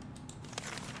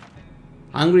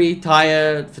 Hungry,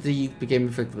 tired, fatigued, became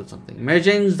infected with something. Mary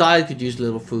Jane's diet could use a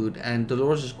little food, and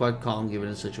Dolores is quite calm given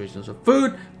the situation. So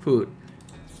food.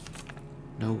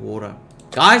 No water.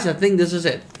 Guys, I think this is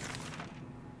it.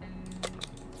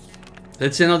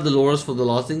 Let's send out Dolores for the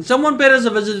last thing. Someone paid us a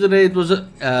visit today. It was a...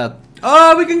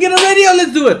 oh, we can get a radio.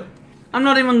 Let's do it. I'm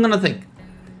not even gonna think.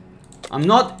 I'm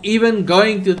not even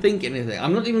going to think anything.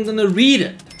 I'm not even gonna read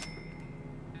it.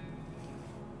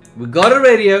 We got a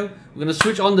radio. We're gonna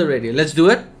switch on the radio. Let's do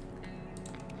it.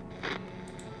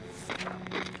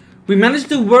 We managed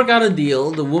to work out a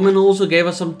deal. The woman also gave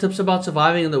us some tips about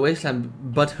surviving in the wasteland,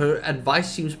 but her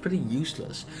advice seems pretty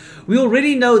useless. We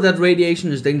already know that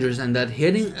radiation is dangerous and that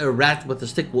hitting a rat with a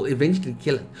stick will eventually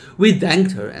kill it. We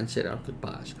thanked her and said our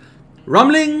goodbyes.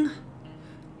 Rumbling.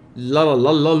 La la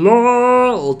la la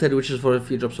la. All Teddy wishes for a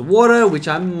few drops of water, which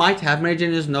I might have. Mary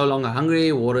Jane is no longer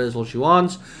hungry. Water is all she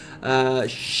wants.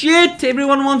 Shit,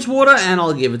 everyone wants water and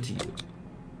I'll give it to you.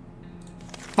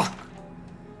 Fuck.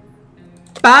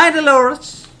 Bye,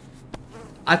 Dolores.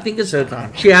 I think it's her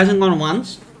time. She hasn't gone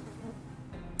once.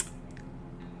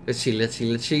 Let's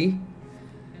see.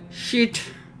 Shit.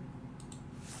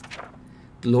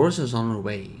 Dolores is on her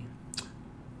way.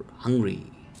 Hungry.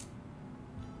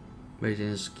 Mary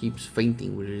Jane just keeps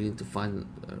fainting. We really need to find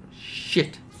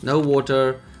shit. No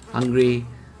water. Hungry.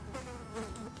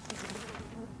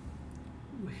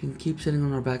 We can keep sitting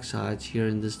on our backsides here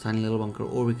in this tiny little bunker,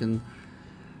 or we can...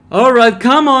 Alright,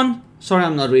 come on! Sorry,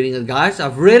 I'm not reading it, guys.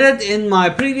 I've read it in my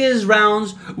previous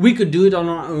rounds. We could do it on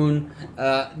our own.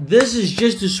 This is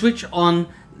just to switch on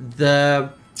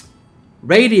the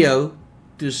radio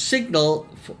to signal...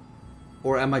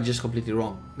 or am I just completely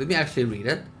wrong? Let me actually read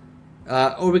it.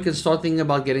 Or we can start thinking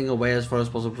about getting away as far as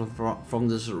possible from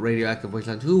this radioactive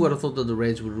wasteland. Who would have thought that the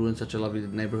raids would ruin such a lovely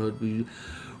neighborhood?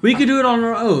 We could do it on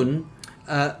our own.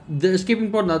 The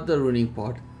escaping part, not the ruining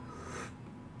part.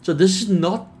 So this is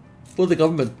not for the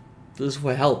government. This is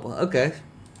for help. Okay.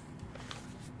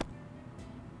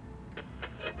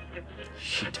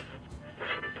 Shit.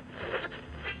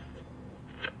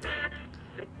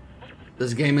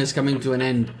 This game is coming to an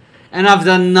end. And I've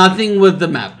done nothing with the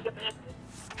map.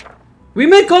 We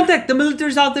made contact. The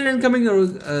military's out there and coming.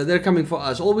 They're coming for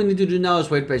us. All we need to do now is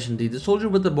wait patiently. The soldier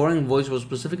with the boring voice was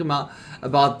specific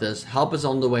about this. Help is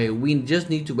on the way. We just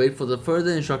need to wait for the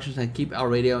further instructions and keep our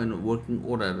radio in working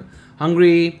order.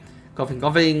 Hungry,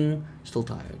 coughing, still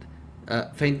tired,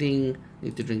 fainting.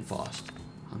 Need to drink fast.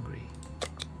 Hungry.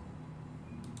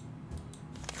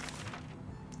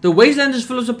 The wasteland is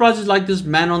full of surprises, like this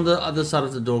man on the other side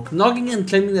of the door, knocking and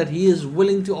claiming that he is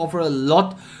willing to offer a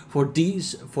lot for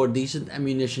decent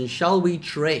ammunition. Shall we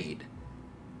trade?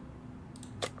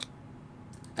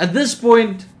 At this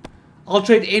point, I'll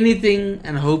trade anything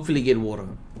and hopefully get water.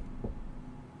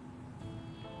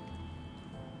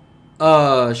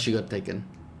 She got taken.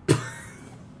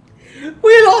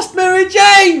 We lost Mary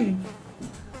Jane!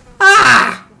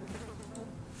 Ah!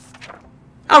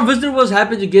 Our visitor was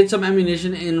happy to get some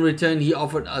ammunition. In return, he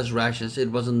offered us rations.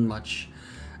 It wasn't much.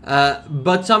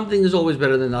 But something is always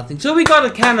better than nothing. So we got a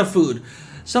can of food.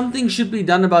 Something should be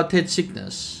done about Ted's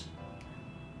sickness.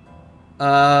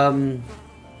 So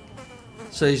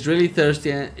he's really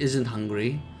thirsty and isn't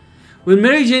hungry. When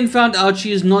Mary Jane found out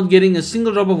she is not getting a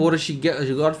single drop of water, she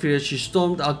got furious. She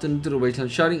stormed out into the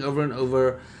wasteland, shouting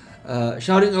over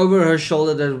her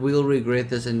shoulder that we'll regret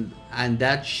this and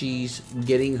that she's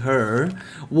getting her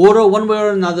water one way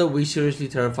or another. We seriously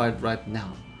terrified right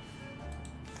now.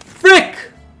 Frick!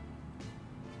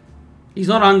 He's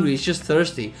not hungry, he's just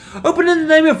thirsty. Open in the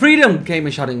name of freedom, came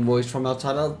a shouting voice from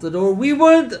outside of the door. We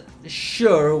weren't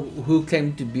sure who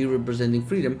claimed to be representing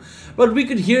freedom, but we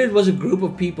could hear it was a group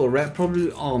of people,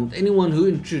 probably armed. Anyone who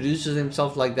introduces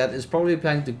himself like that is probably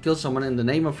planning to kill someone in the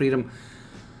name of freedom.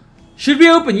 Should we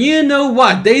open? You know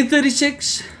what? Day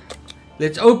 36?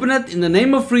 Let's open it in the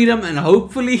name of freedom and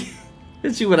hopefully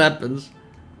let's see what happens.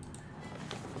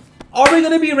 Are we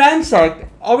gonna be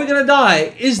ransacked? Are we gonna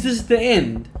die? Is this the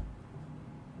end?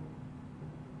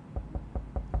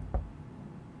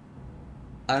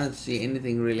 I don't see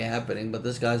anything really happening, but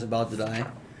this guy's about to die.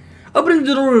 Opening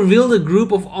the door revealed a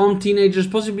group of armed teenagers,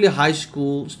 possibly high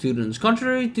school students.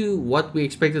 Contrary to what we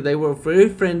expected, they were very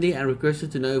friendly and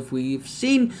requested to know if we've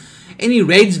seen any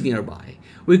raids nearby.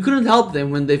 We couldn't help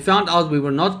them. When they found out we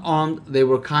were not armed, they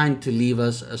were kind to leave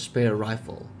us a spare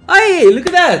rifle. Hey, look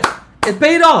at that! It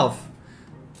paid off!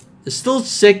 He's still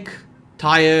sick,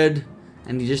 tired,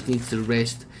 and he just needs to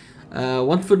rest.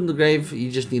 1 foot in the grave, you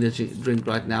just need a drink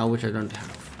right now, which I don't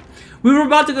have. We were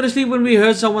about to go to sleep when we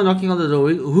heard someone knocking on the door.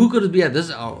 Who could it be at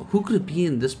this hour? Who could it be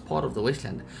in this part of the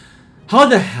wasteland? How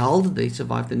the hell did they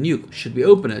survive the nuke? Should we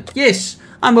open it? Yes,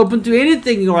 I'm open to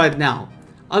anything right now.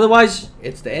 Otherwise,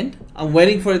 it's the end. I'm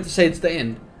waiting for it to say it's the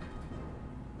end.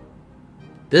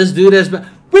 This dude has been...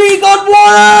 We got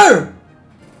water!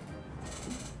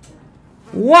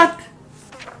 What?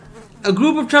 A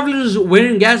group of travelers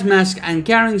wearing gas masks and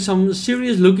carrying some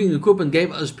serious looking equipment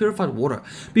gave us purified water.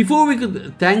 Before we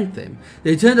could thank them,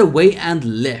 they turned away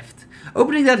and left.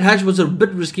 Opening that hatch was a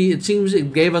bit risky. It seems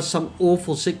it gave us some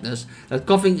awful sickness. That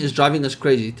coughing is driving us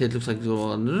crazy. Ted looks like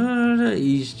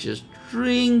he's just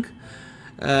drink.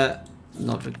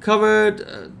 Not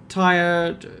recovered.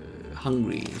 Tired.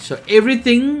 Hungry. So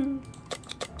everything...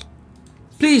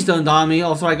 Please don't die on me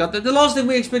after I got that. The last thing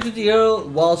we expected to hear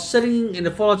while sitting in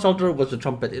the fallout shelter was the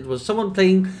trumpet. It was someone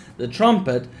playing the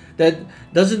trumpet that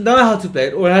doesn't know how to play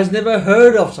it or has never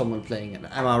heard of someone playing it.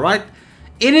 Am I right?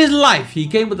 In his life, he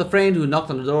came with a friend who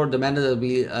knocked on the door, demanded that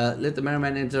we let the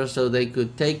merryman enter so they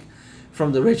could take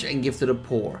from the rich and give to the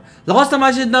poor. Last time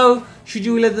I said no. Should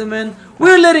you let them in?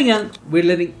 We're letting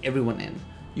everyone in.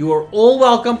 You are all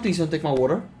welcome. Please don't take my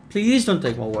water. Please don't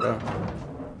take my water.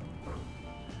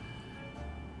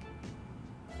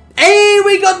 Hey,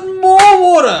 we got more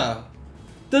water!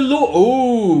 The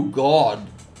oh god.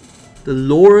 The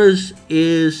Loris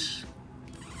is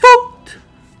fucked.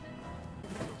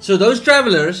 So those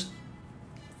travelers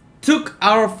took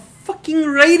our fucking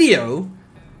radio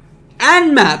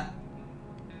and map.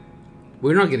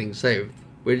 We're not getting saved.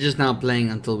 We're just now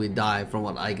playing until we die from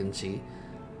what I can see.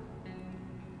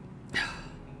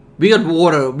 We got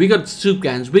water, we got soup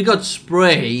cans, we got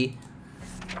spray.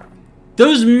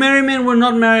 Those merry men were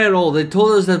not merry at all. They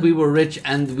told us that we were rich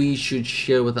and we should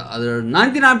share with the other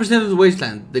 99% of the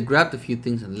wasteland. They grabbed a few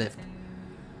things and left.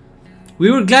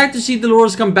 We were glad to see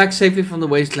Dolores come back safely from the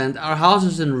wasteland. Our house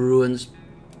is in ruins.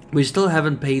 We still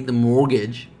haven't paid the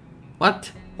mortgage.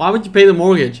 What? Why would you pay the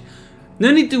mortgage?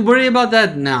 No need to worry about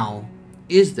that now,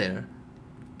 is there?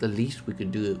 The least we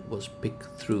could do was pick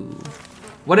through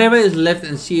whatever is left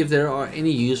and see if there are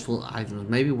any useful items.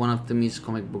 Maybe one of Timmy's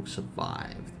comic books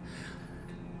survived.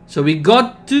 So we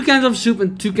got 2 cans of soup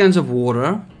and 2 cans of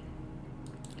water.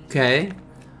 Okay.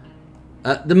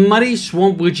 The muddy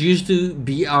swamp, which used to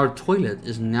be our toilet,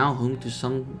 is now home to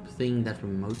something that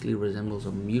remotely resembles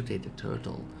a mutated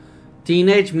turtle.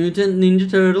 Teenage Mutant Ninja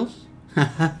Turtles?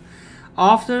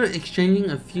 After exchanging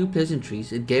a few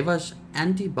pleasantries, it gave us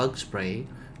anti-bug spray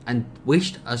and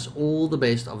wished us all the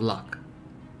best of luck.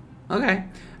 Okay.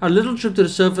 Our little trip to the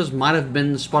surface might have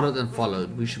been spotted and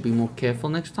followed. We should be more careful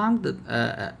next time.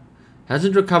 That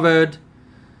hasn't recovered.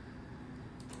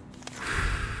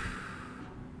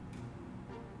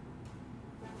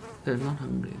 They're not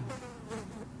hungry.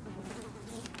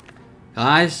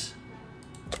 Guys,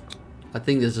 I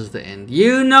think this is the end.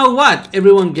 You know what?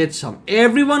 Everyone gets some.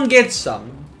 Everyone gets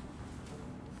some.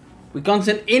 We can't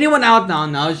send anyone out now.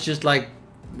 Now it's just like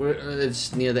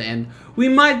it's near the end. We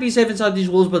might be safe inside these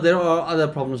walls, but there are other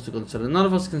problems to consider. None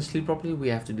of us can sleep properly. We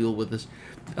have to deal with this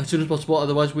as soon as possible.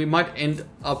 Otherwise, we might end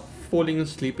up falling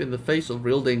asleep in the face of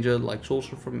real danger, like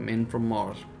Sorcerer from Men from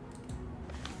Mars.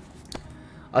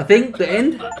 I think the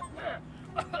end.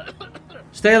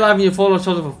 Stay alive in your fallout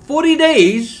shelter for 40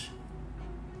 days.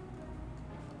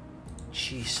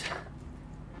 Jeez.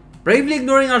 Bravely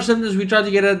ignoring our symptoms, we tried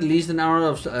to get at least an hour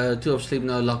of 2 of sleep.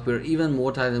 No luck. We're even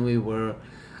more tired than we were.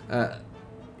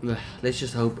 Let's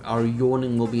just hope our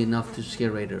yawning will be enough to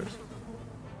scare raiders.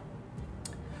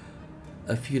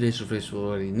 A few days of rest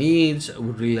already needs. I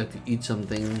would really like to eat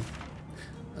something.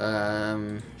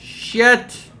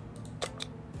 Shit.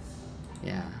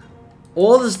 Yeah.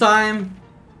 All this time,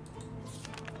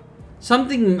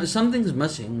 something's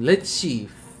missing. Let's see.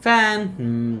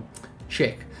 Fan.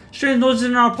 Check. Strange noises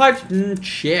in our pipes.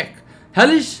 Check.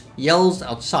 Hellish yells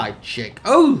outside. Check.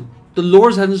 Oh, the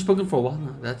Lords hasn't spoken for a while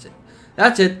now. That's it.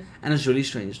 That's it. And it's really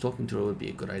strange. Talking to her would be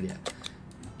a good idea.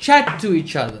 Chat to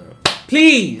each other,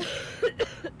 please.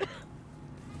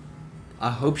 I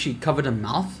hope she covered her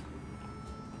mouth.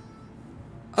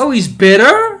 Oh, he's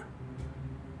better?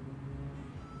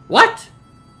 What?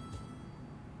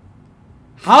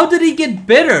 How did he get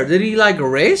better? Did he like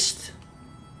rest?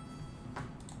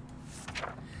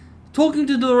 Talking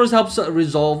to Dolores helps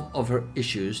resolve of her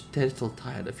issues. Ted is still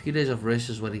tired. A few days of rest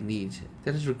is what he needs.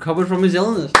 Ted has recovered from his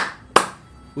illness.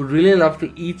 Would really love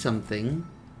to eat something.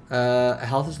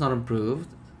 Health is not improved.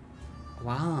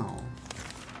 Wow.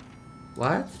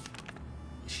 What?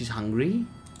 She's hungry?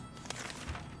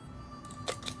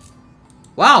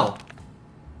 Wow.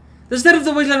 The state of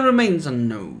the wasteland remains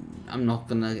unknown. Am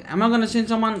I gonna send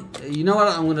someone? You know what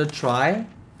I'm gonna try?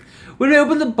 When we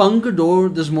opened the bunker door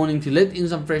this morning to let in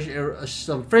some fresh air,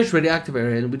 some fresh radioactive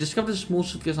air, and we discovered a small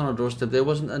suitcase on our doorstep. There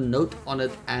wasn't a note on it,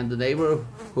 and the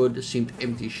neighborhood seemed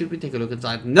empty. Should we take a look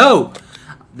inside? No!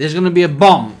 There's gonna be a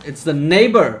bomb. It's the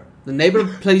neighbor. The neighbor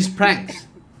plays pranks.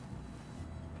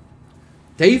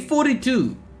 Day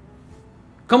 42.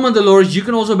 Come on, Dolores. You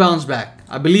can also bounce back.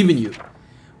 I believe in you.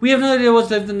 We have no idea what's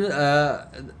left in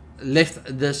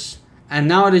this, and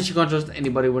nowadays you can't trust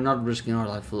anybody. We're not risking our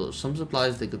life for some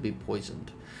supplies. They could be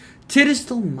poisoned. Ted is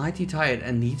still mighty tired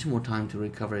and needs more time to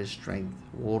recover his strength.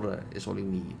 Water is all he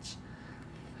needs.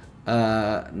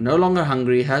 No longer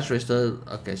hungry. Has rested.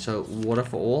 Okay, so water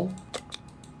for all.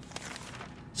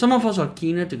 Some of us are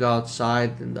keener to go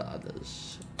outside than the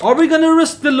others. Are we gonna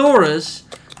risk Dolores?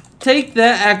 Take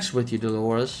their axe with you,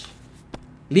 Dolores.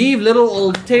 Leave little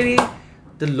old Teddy.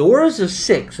 Dolores is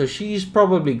sick, so she's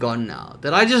probably gone now.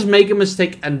 Did I just make a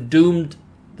mistake and doomed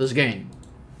this game?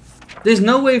 There's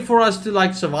no way for us to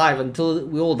like survive until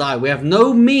we all die. We have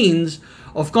no means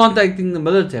of contacting the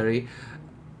military.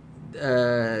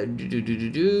 No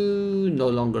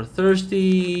longer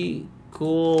thirsty.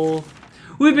 Cool.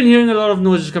 We've been hearing a lot of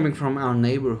noises coming from our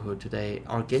neighborhood today.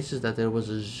 Our guess is that there was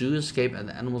a zoo escape and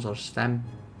the animals are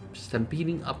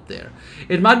stampeding up there.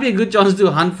 It might be a good chance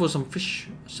to hunt for some fish,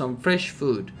 some fresh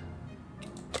food.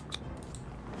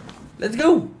 Let's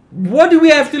go. What do we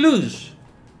have to lose?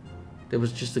 There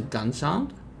was just a gun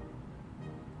sound.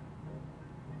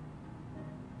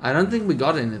 I don't think we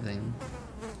got anything.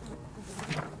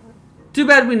 Too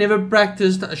bad we never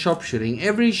practiced sharpshooting.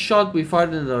 Every shot we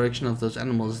fired in the direction of those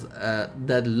animals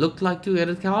that looked like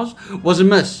two-headed cows was a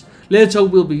miss. Let's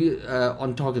hope we'll be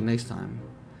on target next time.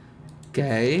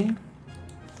 Okay.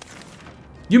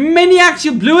 You maniacs,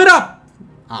 you blew it up!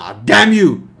 Ah, damn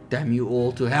you! Damn you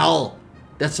all to hell!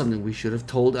 That's something we should have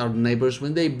told our neighbors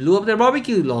when they blew up their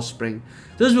barbecue last spring.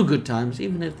 Those were good times,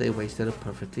 even if they wasted a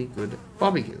perfectly good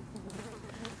barbecue.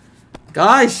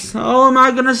 Guys, how am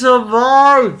I gonna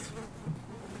survive?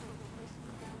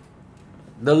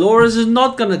 Dolores is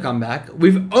not gonna come back.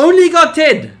 We've only got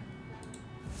Ted.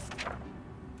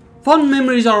 Fond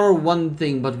memories are one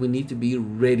thing, but we need to be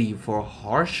ready for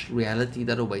harsh reality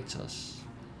that awaits us.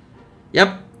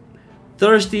 Yep.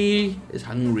 Thirsty is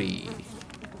hungry.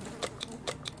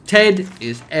 Ted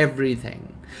is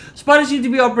everything. Spiders seem to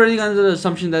be operating under the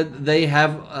assumption that they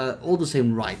have all the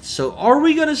same rights. So are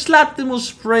we gonna slap them or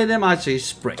spray them? I'd say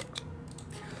spray.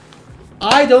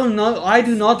 I don't know. I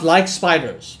do not like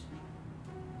spiders.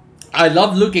 I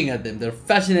love looking at them. They're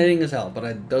fascinating as hell, but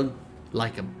I don't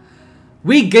like them.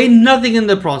 We gained nothing in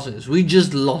the process. We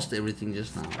just lost everything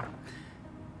just now.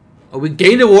 Oh, we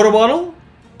gained a water bottle?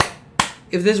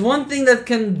 If there's one thing that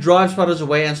can drive spiders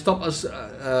away and stop us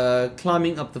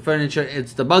climbing up the furniture,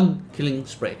 it's the bug-killing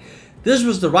spray. This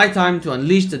was the right time to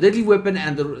unleash the deadly weapon,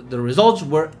 and the results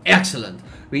were excellent.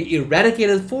 We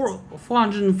eradicated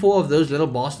 404 of those little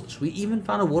bastards. We even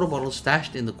found a water bottle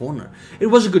stashed in the corner. It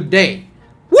was a good day.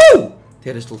 Woo!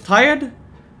 Ted is still tired,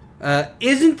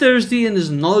 isn't thirsty, and is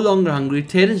no longer hungry.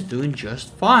 Ted is doing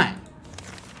just fine.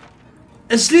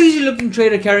 A sleazy looking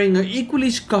trader carrying an equally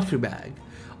scruffy bag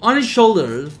on his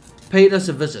shoulders paid us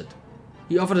a visit.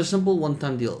 He offered a simple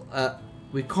one-time deal.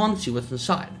 We can't see what's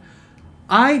inside.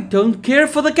 I don't care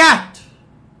for the cat.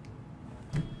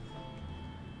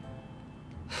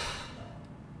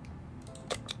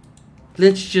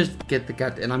 Let's just get the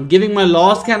cat, and I'm giving my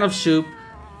last can of soup.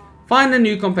 Find a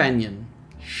new companion.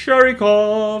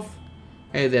 Sharikov.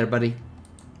 Hey there, buddy.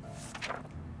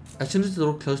 As soon as the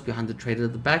door closed behind the trader,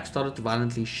 the bag started to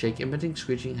violently shake, emitting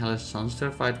screeching hellish sounds.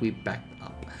 Terrified, we backed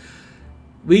up.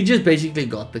 We just basically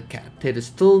got the cat. Ted is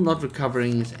still not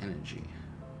recovering his energy.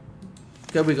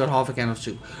 Okay, we got half a can of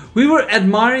soup. We were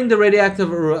admiring the radioactive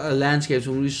landscapes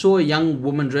when we saw a young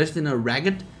woman dressed in a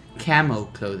ragged camo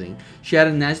clothing. She had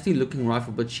a nasty looking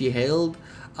rifle, but she hailed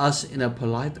us in a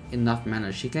polite enough manner.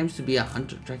 She claims to be a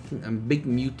hunter tracking a big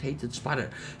mutated spider.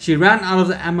 She ran out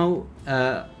of ammo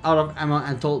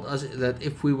and told us that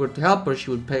if we were to help her, she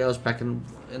would pay us back in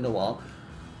a while.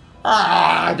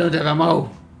 Ah, I don't have ammo.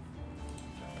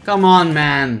 Come on,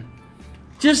 man.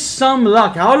 Just some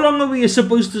luck. How long are we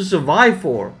supposed to survive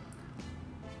for?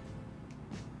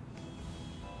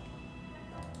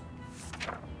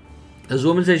 This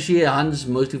woman says she hunts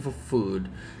mostly for food.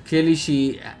 Clearly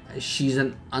she's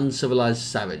an uncivilized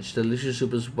savage. Delicious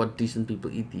soup is what decent people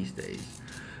eat these days.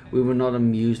 We were not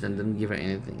amused and didn't give her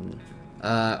anything.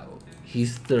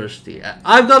 He's thirsty.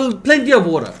 I've got plenty of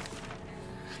water.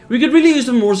 We could really use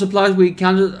some more supplies. We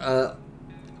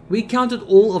We counted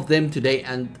all of them today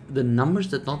and the numbers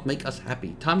did not make us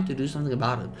happy. Time to do something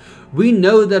about it. We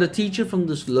know that a teacher from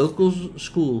this local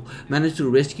school managed to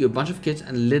rescue a bunch of kids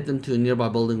and led them to a nearby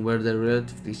building where they're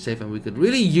relatively safe and we could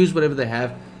really use whatever they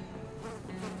have.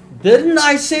 Didn't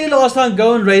I say last time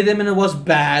go and raid them and it was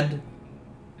bad?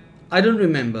 I don't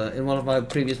remember in one of my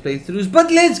previous playthroughs,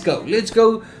 but let's go. Let's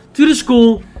go to the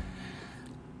school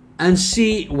and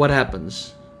see what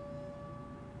happens.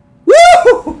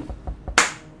 Woo!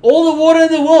 All the water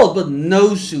in the world, but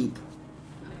no soup.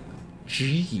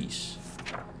 Jeez.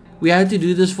 We had to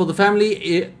do this for the family.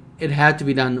 It had to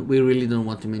be done. We really don't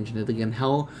want to mention it again.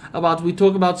 How about we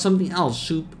talk about something else?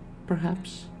 Soup,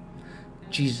 perhaps?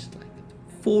 Jesus, like it.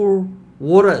 4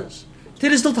 waters.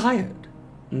 Ted is still tired.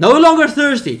 No longer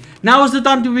thirsty. Now is the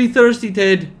time to be thirsty,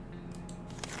 Ted.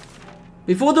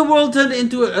 Before the world turned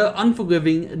into an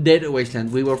unforgiving, dead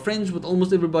wasteland, we were friends with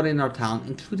almost everybody in our town,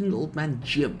 including the old man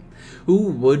Jim, who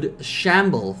would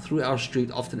shamble through our street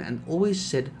often and always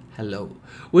said hello.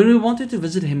 When we wanted to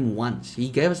visit him once, he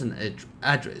gave us an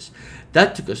address.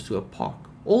 That took us to a park.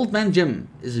 Old man Jim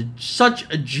is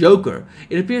such a joker.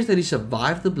 It appears that he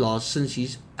survived the blast since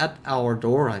he's at our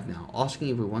door right now, asking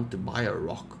if we want to buy a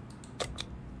rock.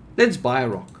 Let's buy a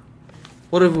rock.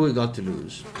 What have we got to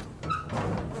lose?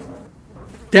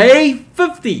 Day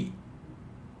 50.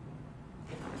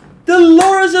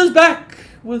 Dolores is back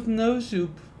with no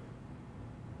soup.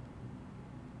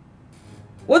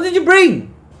 What did you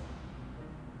bring?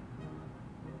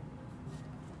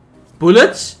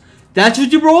 Bullets? That's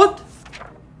what you brought?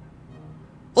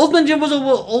 Old Man Jim was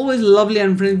always lovely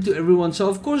and friendly to everyone, so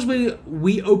of course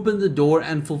we opened the door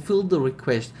and fulfilled the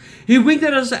request. He winked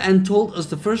at us and told us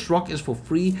the first rock is for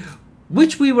free,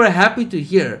 which we were happy to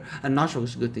hear. A nice rock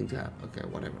is a good thing to have. Okay,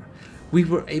 whatever. We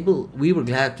were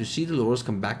glad to see Dolores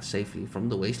come back safely from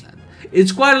the wasteland.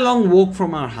 It's quite a long walk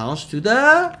from our house to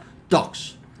the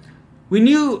docks. We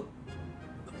knew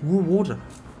more water.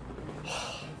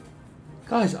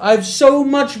 Guys, I have so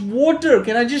much water.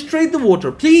 Can I just trade the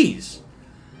water, please?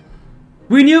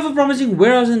 We knew of a promising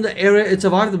warehouse in the area. It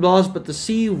survived the blast, but the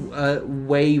sea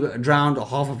wave drowned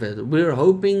half of it. We were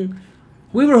hoping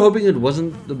it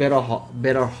wasn't the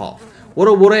better half.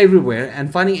 Water everywhere,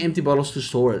 and finding empty bottles to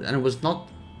store it, and it was not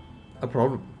a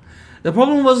problem. The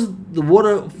problem was the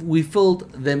water we filled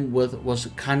them with was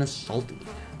kind of salty.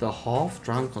 The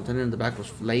half-drowned container in the back was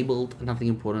labeled nothing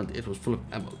important. It was full of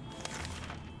ammo.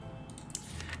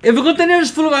 If a container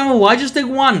is full of ammo, why just take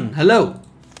one? Hello.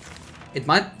 It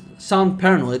might sound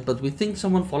paranoid, but we think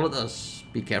someone followed us.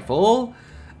 Be careful.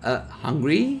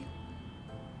 Hungry.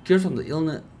 Cured from the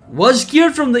illness. Was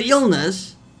cured from the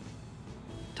illness.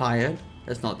 Tired.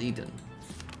 Has not eaten.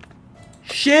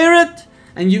 Share it.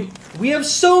 And we have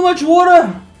so much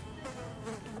water.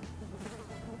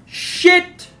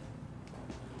 Shit.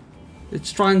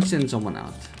 Let's try and send someone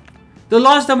out. The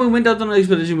last time we went out on an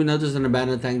expedition, we noticed an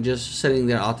abandoned tank just sitting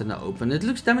there out in the open. It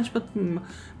looks damaged, but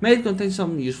may it contain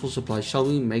some useful supplies. Shall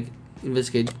we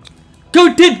investigate?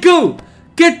 Go, Ted, go!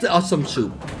 Get us some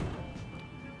soup.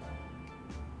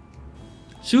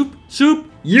 Soup,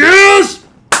 soup, yes!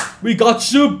 We got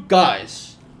soup,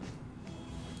 guys.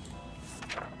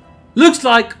 Looks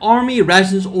like army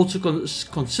rations also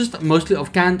consist mostly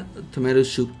of canned tomato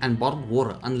soup and bottled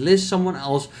water, unless someone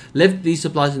else left these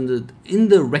supplies in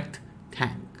the wrecked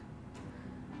tank.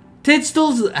 Ted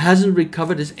still hasn't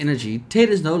recovered his energy. Ted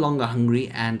is no longer hungry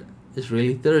and is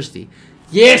really thirsty.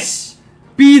 Yes!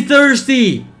 Be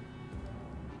thirsty!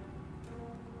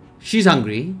 She's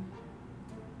hungry.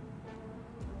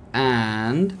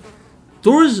 And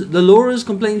Dolores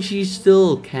complains she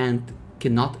still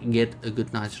cannot get a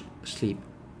good night's sleep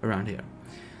around here.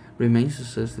 Remains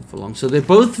thirsty for long. So they're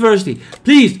both thirsty.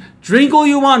 Please, drink all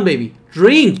you want, baby.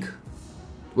 Drink!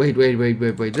 Wait.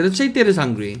 Did it say Ted is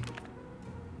hungry?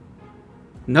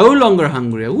 No longer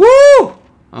hungry. Woo!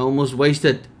 I almost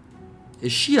wasted.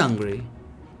 Is she hungry?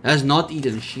 Has not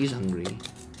eaten. She's hungry.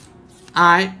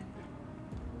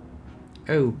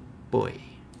 Oh boy.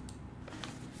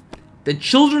 The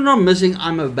children are missing.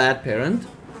 I'm a bad parent.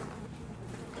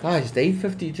 Guys, day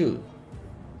 52.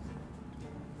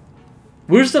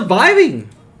 We're surviving.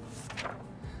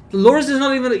 Dolores has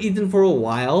not even eaten for a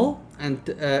while and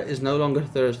is no longer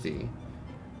thirsty.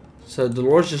 So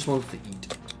Dolores just wants to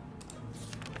eat.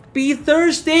 Be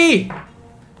thirsty!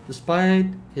 Despite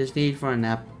his need for a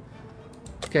nap.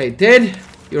 Okay, Ted,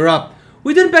 you're up.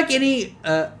 We didn't pack any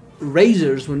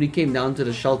razors when we came down to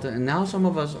the shelter, and now some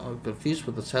of us are confused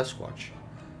with the Sasquatch.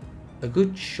 A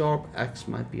good sharp axe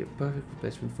might be a perfect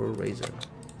replacement for a razor.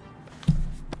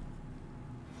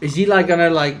 Is he like gonna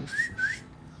like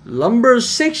lumber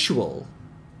sexual?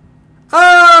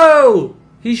 Oh!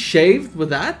 He's shaved with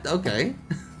that? Okay.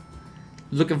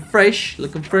 Looking fresh,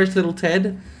 little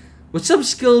Ted. With some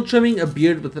skill, trimming a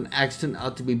beard with an axe turned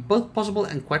out to be both possible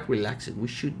and quite relaxing. We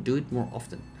should do it more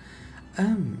often.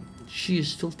 She is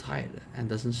still tired and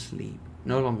doesn't sleep.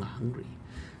 No longer hungry.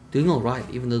 Doing all right,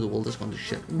 even though the world has gone to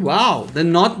shit. Wow, they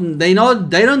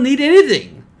don't need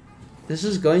anything. This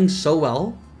is going so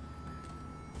well.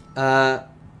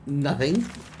 Nothing.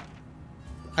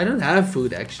 I don't have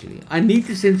food actually. I need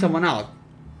to send someone out.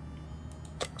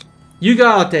 You go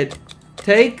out, Ted.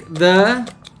 Take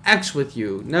the axe with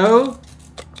you. No.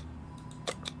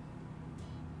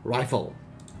 Rifle.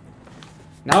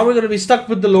 Now we're gonna be stuck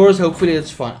with Dolores. Hopefully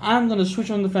it's fun. I'm gonna switch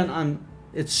on the fan.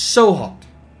 It's so hot.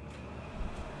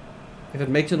 If it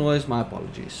makes a noise, my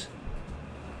apologies.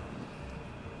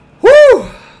 Woo!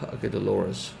 Okay,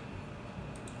 Dolores.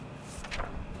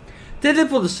 Did it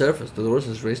for the surface. Dolores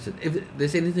is rested. If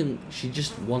there's anything, she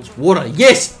just wants water.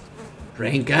 Yes!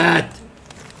 Drink it!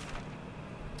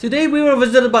 Today we were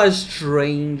visited by a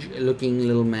strange looking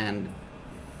little man.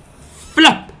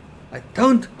 Flop! I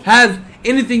don't have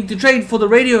anything to trade for the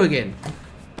radio again.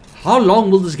 How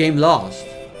long will this game last?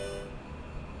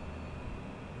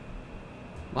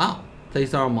 Wow.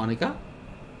 Plays the harmonica.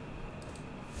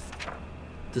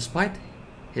 Despite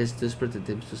his desperate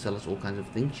attempts to sell us all kinds of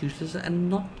things, useless and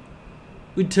not.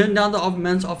 We turned down the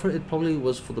man's offer. It probably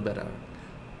was for the better.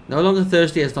 No longer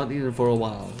thirsty, has not eaten for a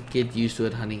while. Get used to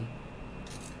it, honey.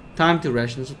 Time to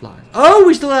ration supplies. Oh,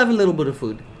 we still have a little bit of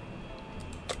food.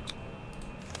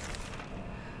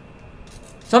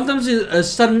 Sometimes a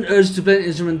sudden urge to play an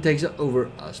instrument takes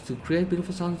over us. To create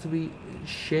beautiful sounds to be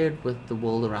shared with the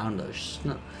world around us.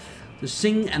 To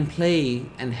sing and play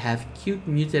and have cute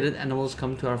mutated animals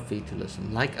come to our feet to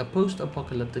listen. Like a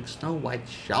post-apocalyptic Snow White,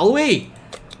 shall we?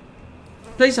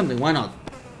 Play something, why not?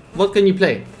 What can you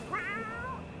play?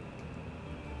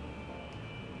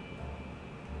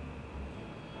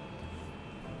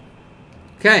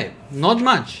 Okay, not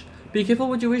much. Be careful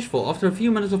what you wish for. After a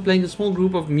few minutes of playing, a small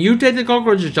group of mutated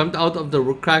cockroaches jumped out of the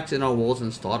cracks in our walls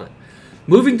and started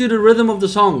moving to the rhythm of the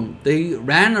song. They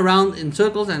ran around in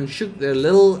circles and shook their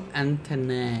little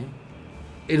antennae.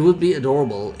 It would be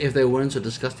adorable if they weren't so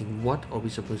disgusting. What are we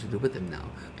supposed to do with them now?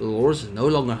 Dolores is no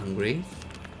longer hungry.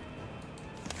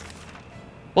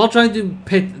 While trying to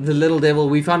pet the little devil,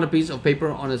 we found a piece of paper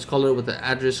on its collar with the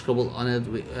address scribbled on it.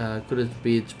 Could it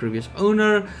be its previous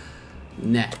owner?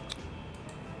 Nah.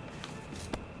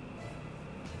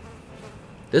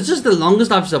 This is the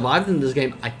longest I've survived in this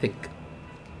game, I think.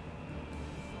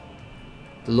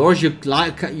 Dolores, you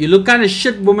look kind of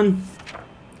shit, woman.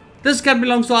 This cat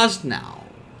belongs to us now.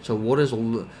 So what is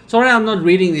all? Sorry, I'm not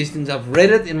reading these things. I've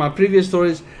read it in my previous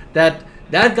stories that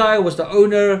guy was the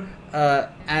owner,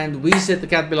 and we said the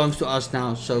cat belongs to us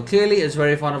now. So clearly, it's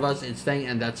very fond of us. It's staying,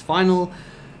 and that's final.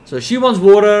 So she wants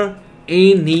water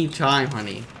anytime,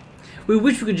 honey. We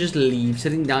wish we could just leave.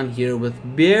 Sitting down here with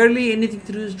barely anything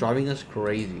to do is driving us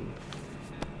crazy.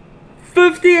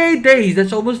 58 days.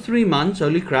 That's almost 3 months.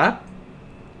 Holy crap.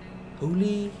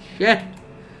 Holy shit.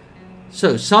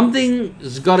 So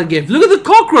something's gotta give. Look at the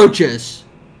cockroaches.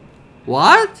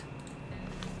 What?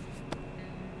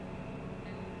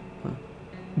 Huh.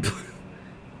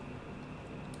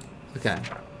 Okay.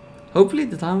 Hopefully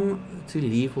the time to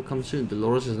leave will come soon.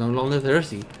 Dolores is no longer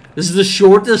thirsty. This is the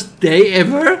shortest day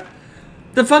ever.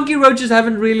 The funky roaches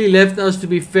haven't really left us. To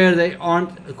be fair, they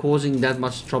aren't causing that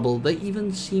much trouble. They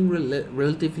even seem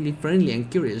relatively friendly and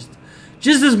curious.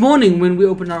 Just this morning, when we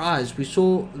opened our eyes, we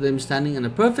saw them standing in a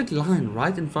perfect line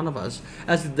right in front of us,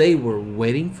 as if they were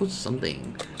waiting for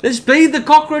something. Let's play the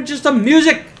cockroaches some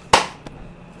music!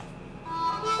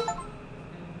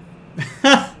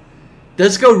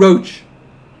 Let's go, Roach.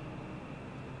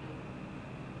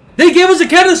 They gave us a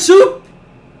can of soup!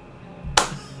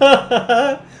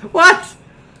 What?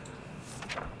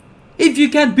 If you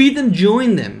can't beat them,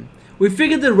 join them. We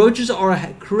figured the roaches are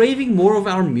craving more of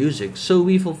our music, so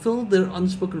we fulfilled their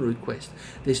unspoken request.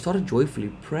 They started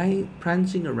joyfully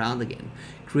prancing around again,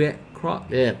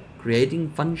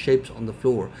 creating fun shapes on the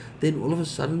floor. Then all of a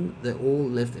sudden, they all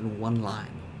left in one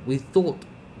line. We thought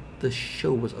the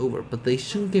show was over, but they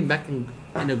soon came back in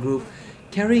a group,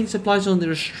 carrying supplies on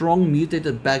their strong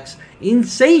mutated backs.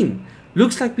 Insane!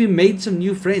 Looks like we made some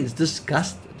new friends.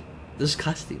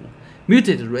 Disgusting.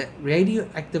 Mutated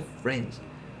radioactive friends.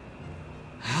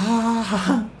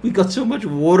 We got so much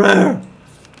water.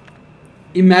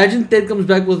 Imagine Ted comes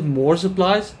back with more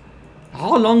supplies.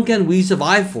 How long can we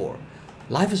survive for?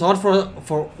 Life is hard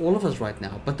for all of us right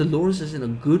now, but Dolores is in a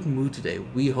good mood today.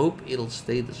 We hope it'll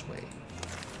stay this way.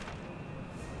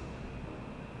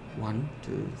 1,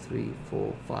 2, 3,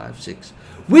 4, 5, 6.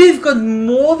 We've got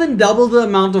more than double the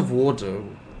amount of water.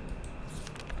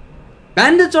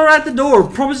 Bandits are at the door,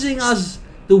 promising us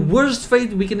the worst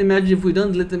fate we can imagine if we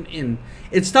don't let them in.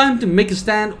 It's time to make a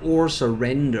stand or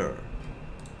surrender.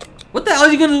 What the hell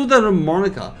are you gonna do with that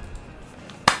harmonica?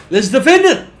 Let's defend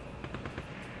it!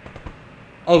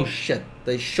 Oh shit,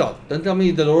 they shot. Don't tell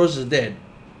me Dolores is dead.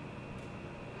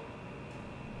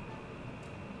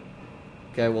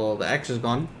 Okay, well, the axe is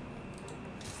gone.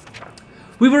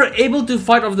 We were able to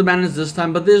fight off the bandits this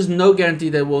time, but there's no guarantee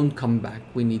they won't come back.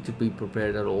 We need to be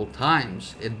prepared at all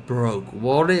times. It broke.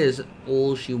 Water is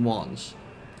all she wants.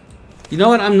 You know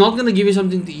what? I'm not going to give you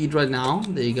something to eat right now.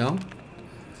 There you go.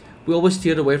 We always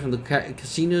steered away from the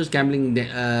casinos, gambling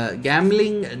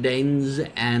dens,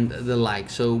 and the like.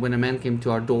 So when a man came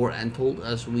to our door and told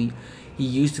us he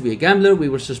used to be a gambler, we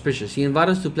were suspicious. He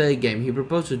invited us to play a game. He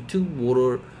proposed a 2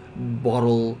 water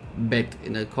bottle bet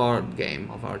in a card game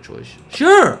of our choice.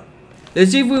 Sure!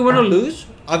 Let's see if we win or lose.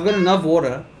 I've got enough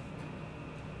water.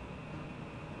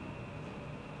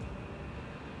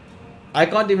 I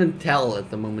can't even tell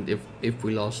at the moment if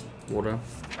we lost water.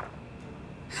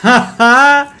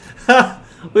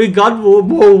 We got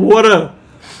more water.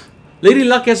 Lady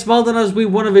Luck has smiled on us. We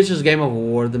won a vicious game of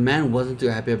war. The man wasn't too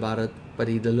happy about it, but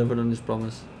he delivered on his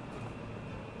promise.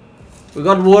 We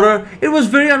got water. It was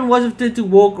very unwise of Ted to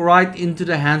walk right into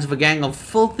the hands of a gang of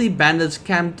filthy bandits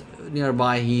camped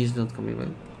nearby. He's not coming back.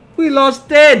 We lost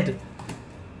Ted.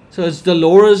 So it's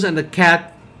Dolores and the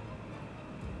cat.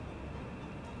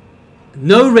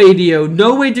 No radio.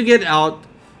 No way to get out.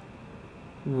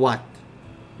 What?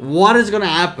 What is gonna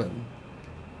happen?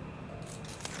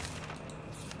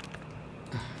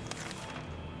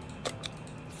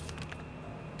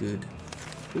 Dude.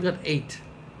 We got 8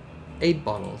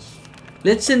 bottles.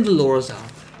 Let's send Dolores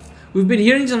out. We've been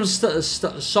hearing some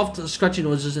soft scratchy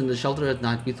noises in the shelter at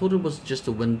night. We thought it was just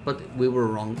the wind, but we were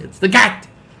wrong. It's the cat!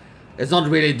 It's not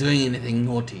really doing anything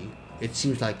naughty. It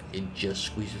seems like it just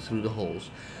squeezes through the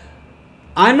holes.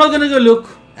 I'm not gonna go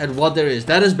look at what there is.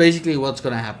 That is basically what's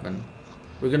gonna happen.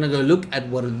 We're gonna go look at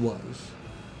what it was.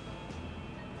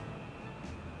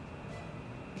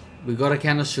 We got a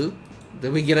can of soup.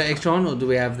 Did we get an extra one, or do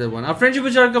we have that one? Our friendship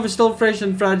with Zarkov is still fresh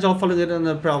and fragile. Following it on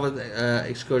the private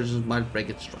excursions might break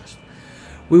its trust.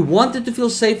 We want it to feel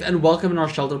safe and welcome in our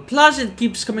shelter. Plus, it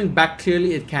keeps coming back.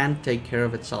 Clearly, it can take care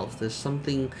of itself. There's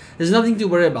nothing to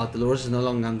worry about. Dolores is no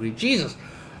longer hungry. Jesus,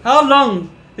 how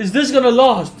long is this gonna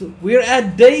last? We're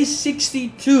at day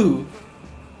 62.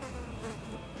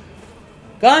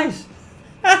 Guys,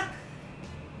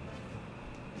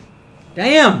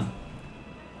 damn.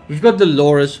 We've got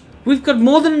Dolores. We've got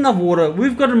more than enough water.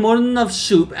 We've got more than enough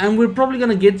soup. And we're probably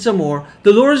going to get some more.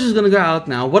 Dolores is going to go out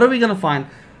now. What are we going to find?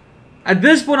 At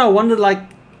this point, I wonder, like,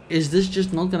 is this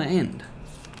just not going to end?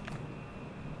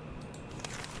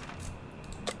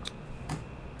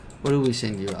 What do we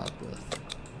send you out with?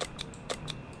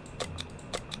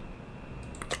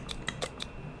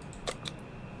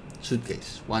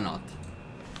 Suitcase. Why not?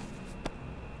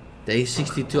 Day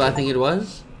 62, I think it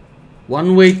was.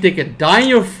 One-way ticket. Die in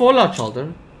your fallout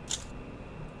shelter.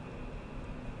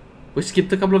 We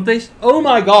skipped a couple of days. Oh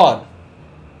my god.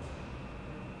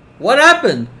 What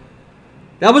happened?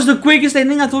 That was the quickest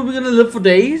ending. I thought we were going to live for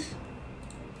days.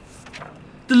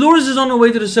 Dolores is on her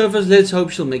way to the surface. Let's hope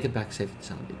she'll make it back safe and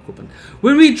sound.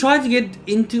 When we tried to get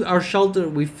into our shelter,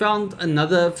 we found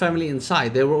another family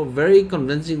inside. They were very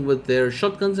convincing with their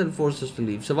shotguns and forced us to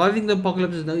leave. Surviving the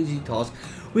apocalypse is no easy task.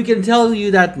 We can tell you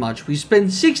that much. We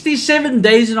spent 67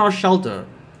 days in our shelter.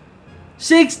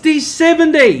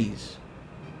 67 days!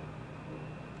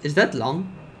 Is that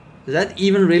long? Is that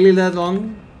even really that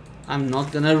long? I'm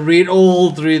not gonna read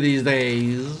all 3 of these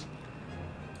days.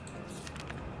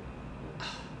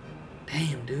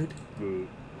 Damn, dude.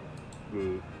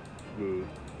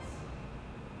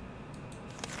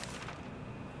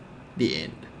 The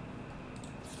end.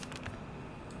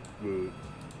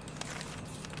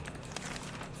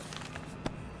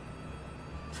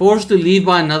 Forced to leave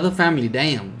by another family.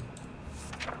 Damn.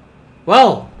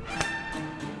 Well,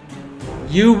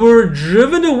 you were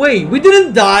driven away. We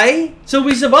didn't die, so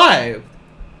we survived.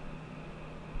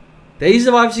 They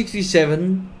survived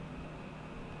 67.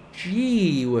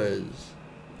 Gee whiz.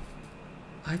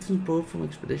 Items brought from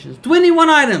expeditions. 21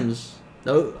 items.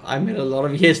 No, I made a lot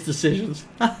of yes decisions.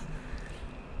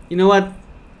 You know what?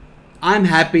 I'm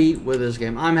happy with this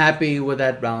game. I'm happy with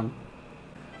that round.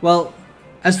 Well,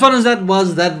 as fun as that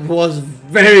was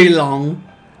very long.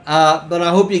 But I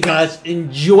hope you guys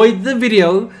enjoyed the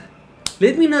video.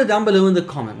 Let me know down below in the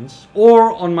comments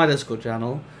or on my Discord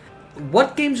channel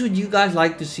what games would you guys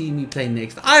like to see me play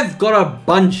next? I've got a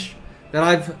bunch that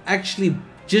I've actually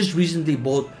just recently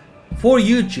bought for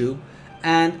YouTube,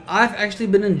 and I've actually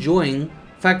been enjoying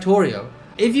Factorio.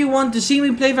 If you want to see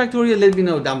me play Factorio, let me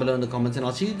know down below in the comments, and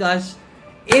I'll see you guys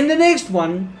in the next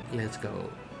one. Let's go.